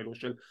הפירמות האלו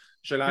של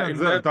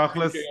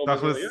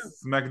תכלס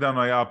סמאקדאון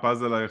היה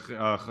הפאזל,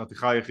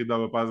 החתיכה היחידה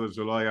בפאזל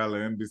שלא היה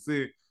ל-NBC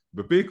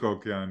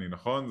בפיקוק, יעני,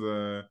 נכון?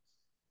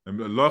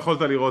 לא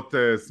יכולת לראות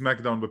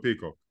סמאקדאון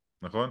בפיקוק,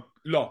 נכון?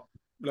 לא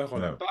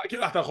יכול.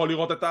 אתה יכול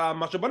לראות את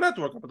מה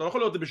שבנטוורק, אבל אתה לא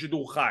יכול לראות את זה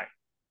בשידור חי.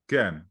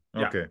 כן,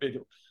 אוקיי.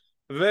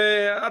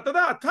 ואתה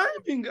יודע,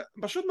 הטיימינג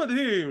פשוט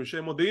מדהים,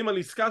 שהם מודיעים על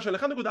עסקה של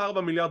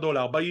 1.4 מיליארד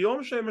דולר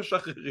ביום שהם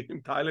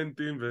משחררים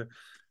טיילנטים ו...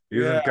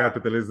 Isn't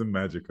capitalism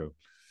magical?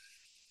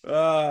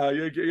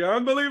 You're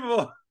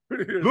unbelievable.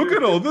 Look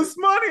at all this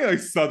money I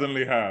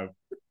suddenly have.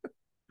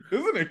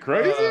 Isn't it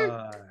crazy?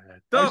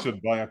 I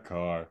should buy a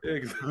car.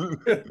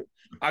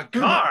 A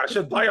car, I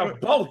should buy a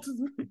boat.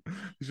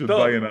 You should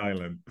buy an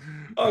island.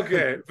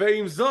 אוקיי,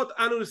 ועם זאת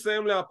אנו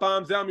נסיים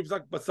להפעם, זה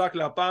המבזק בזק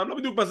להפעם, לא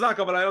בדיוק בזק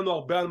אבל היה לנו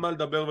הרבה על מה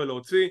לדבר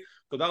ולהוציא.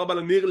 תודה רבה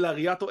לניר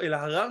לאריאטו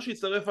אלהרר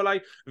שהצטרף עליי,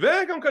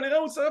 וגם כנראה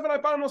הוא יצטרף עליי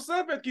פעם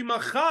נוספת, כי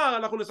מחר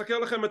אנחנו נסקר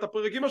לכם את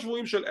הפרקים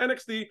השבועיים של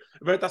NXT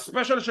ואת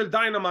הספיישל של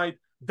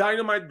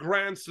דיינמייט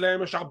גרנד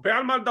סלאם. יש הרבה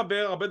על מה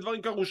לדבר, הרבה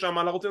דברים קרו שם,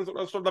 אני לא רוצה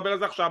לדבר על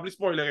זה עכשיו בלי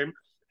ספוילרים.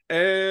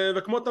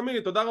 וכמו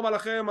תמיד, תודה רבה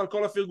לכם על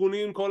כל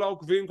הפרגונים, כל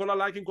העוקבים, כל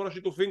הלייקים, כל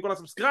השיתופים, כל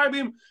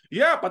הסאבסקרייבים.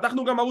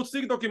 פתחנו גם ערוץ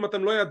טיקטוק, אם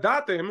אתם לא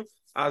ידעתם,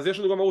 אז יש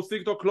לנו גם ערוץ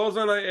טיקטוק,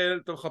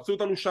 תחפשו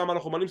אותנו שם,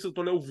 אנחנו מעלים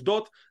סרטוני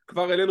עובדות,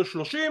 כבר אלינו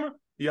 30,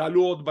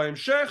 יעלו עוד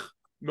בהמשך.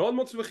 מאוד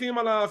מאוד שמחים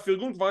על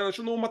הפרגון, כבר יש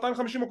לנו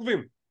 250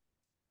 עוקבים.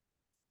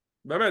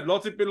 באמת,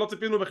 לא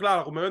ציפינו בכלל,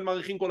 אנחנו באמת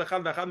מעריכים כל אחד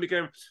ואחד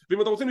מכם.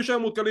 ואם אתם רוצים להישאר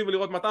מעודכנים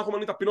ולראות מתי אנחנו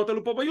מעלים את הפינות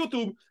האלו פה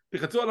ביוטיוב,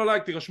 תחצו על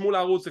הלייק, תירשמו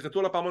לערוץ, תחצו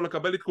על הפעמון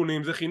לקבל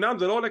עדכונים, זה חינם,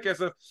 זה לא עולה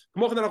כסף.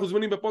 כמו כן אנחנו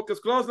זמינים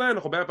בפודקאסט קלוזליין,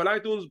 אנחנו באפל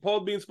אייטונס,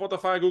 פודבין,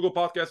 ספוטיפיי, גוגל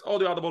פודקאסט,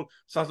 אודיו אדבול,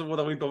 סאסטר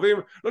ודברים טובים.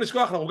 לא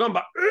לשכוח, אנחנו גם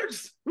ב-X,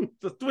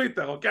 זה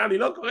טוויטר, אוקיי? אני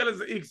לא קורא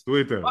לזה X.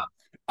 טוויטר.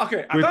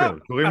 אוקיי,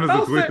 קוראים לזה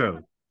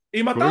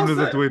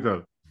טוויטר.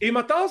 אם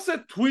אתה עושה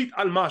טוויט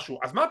על משהו,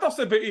 אז מה אתה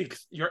עושה ב-X?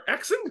 You're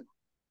Xing?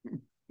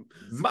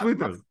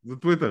 זה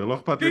טוויטר, לא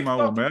אכפת לי מה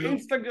הוא אומר.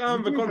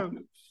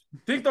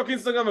 טיק טוק,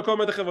 אינסטגרם וכל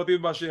מדיה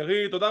חברתית באשר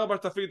היא. תודה רבה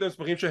שצפיתם,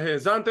 שמחים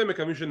שהאזנתם,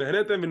 מקווים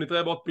שנהנתם,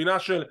 ונתראה בעוד פינה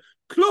של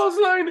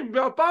קלוזליין,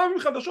 והפעם עם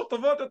חדשות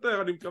טובות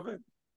יותר, אני מקווה.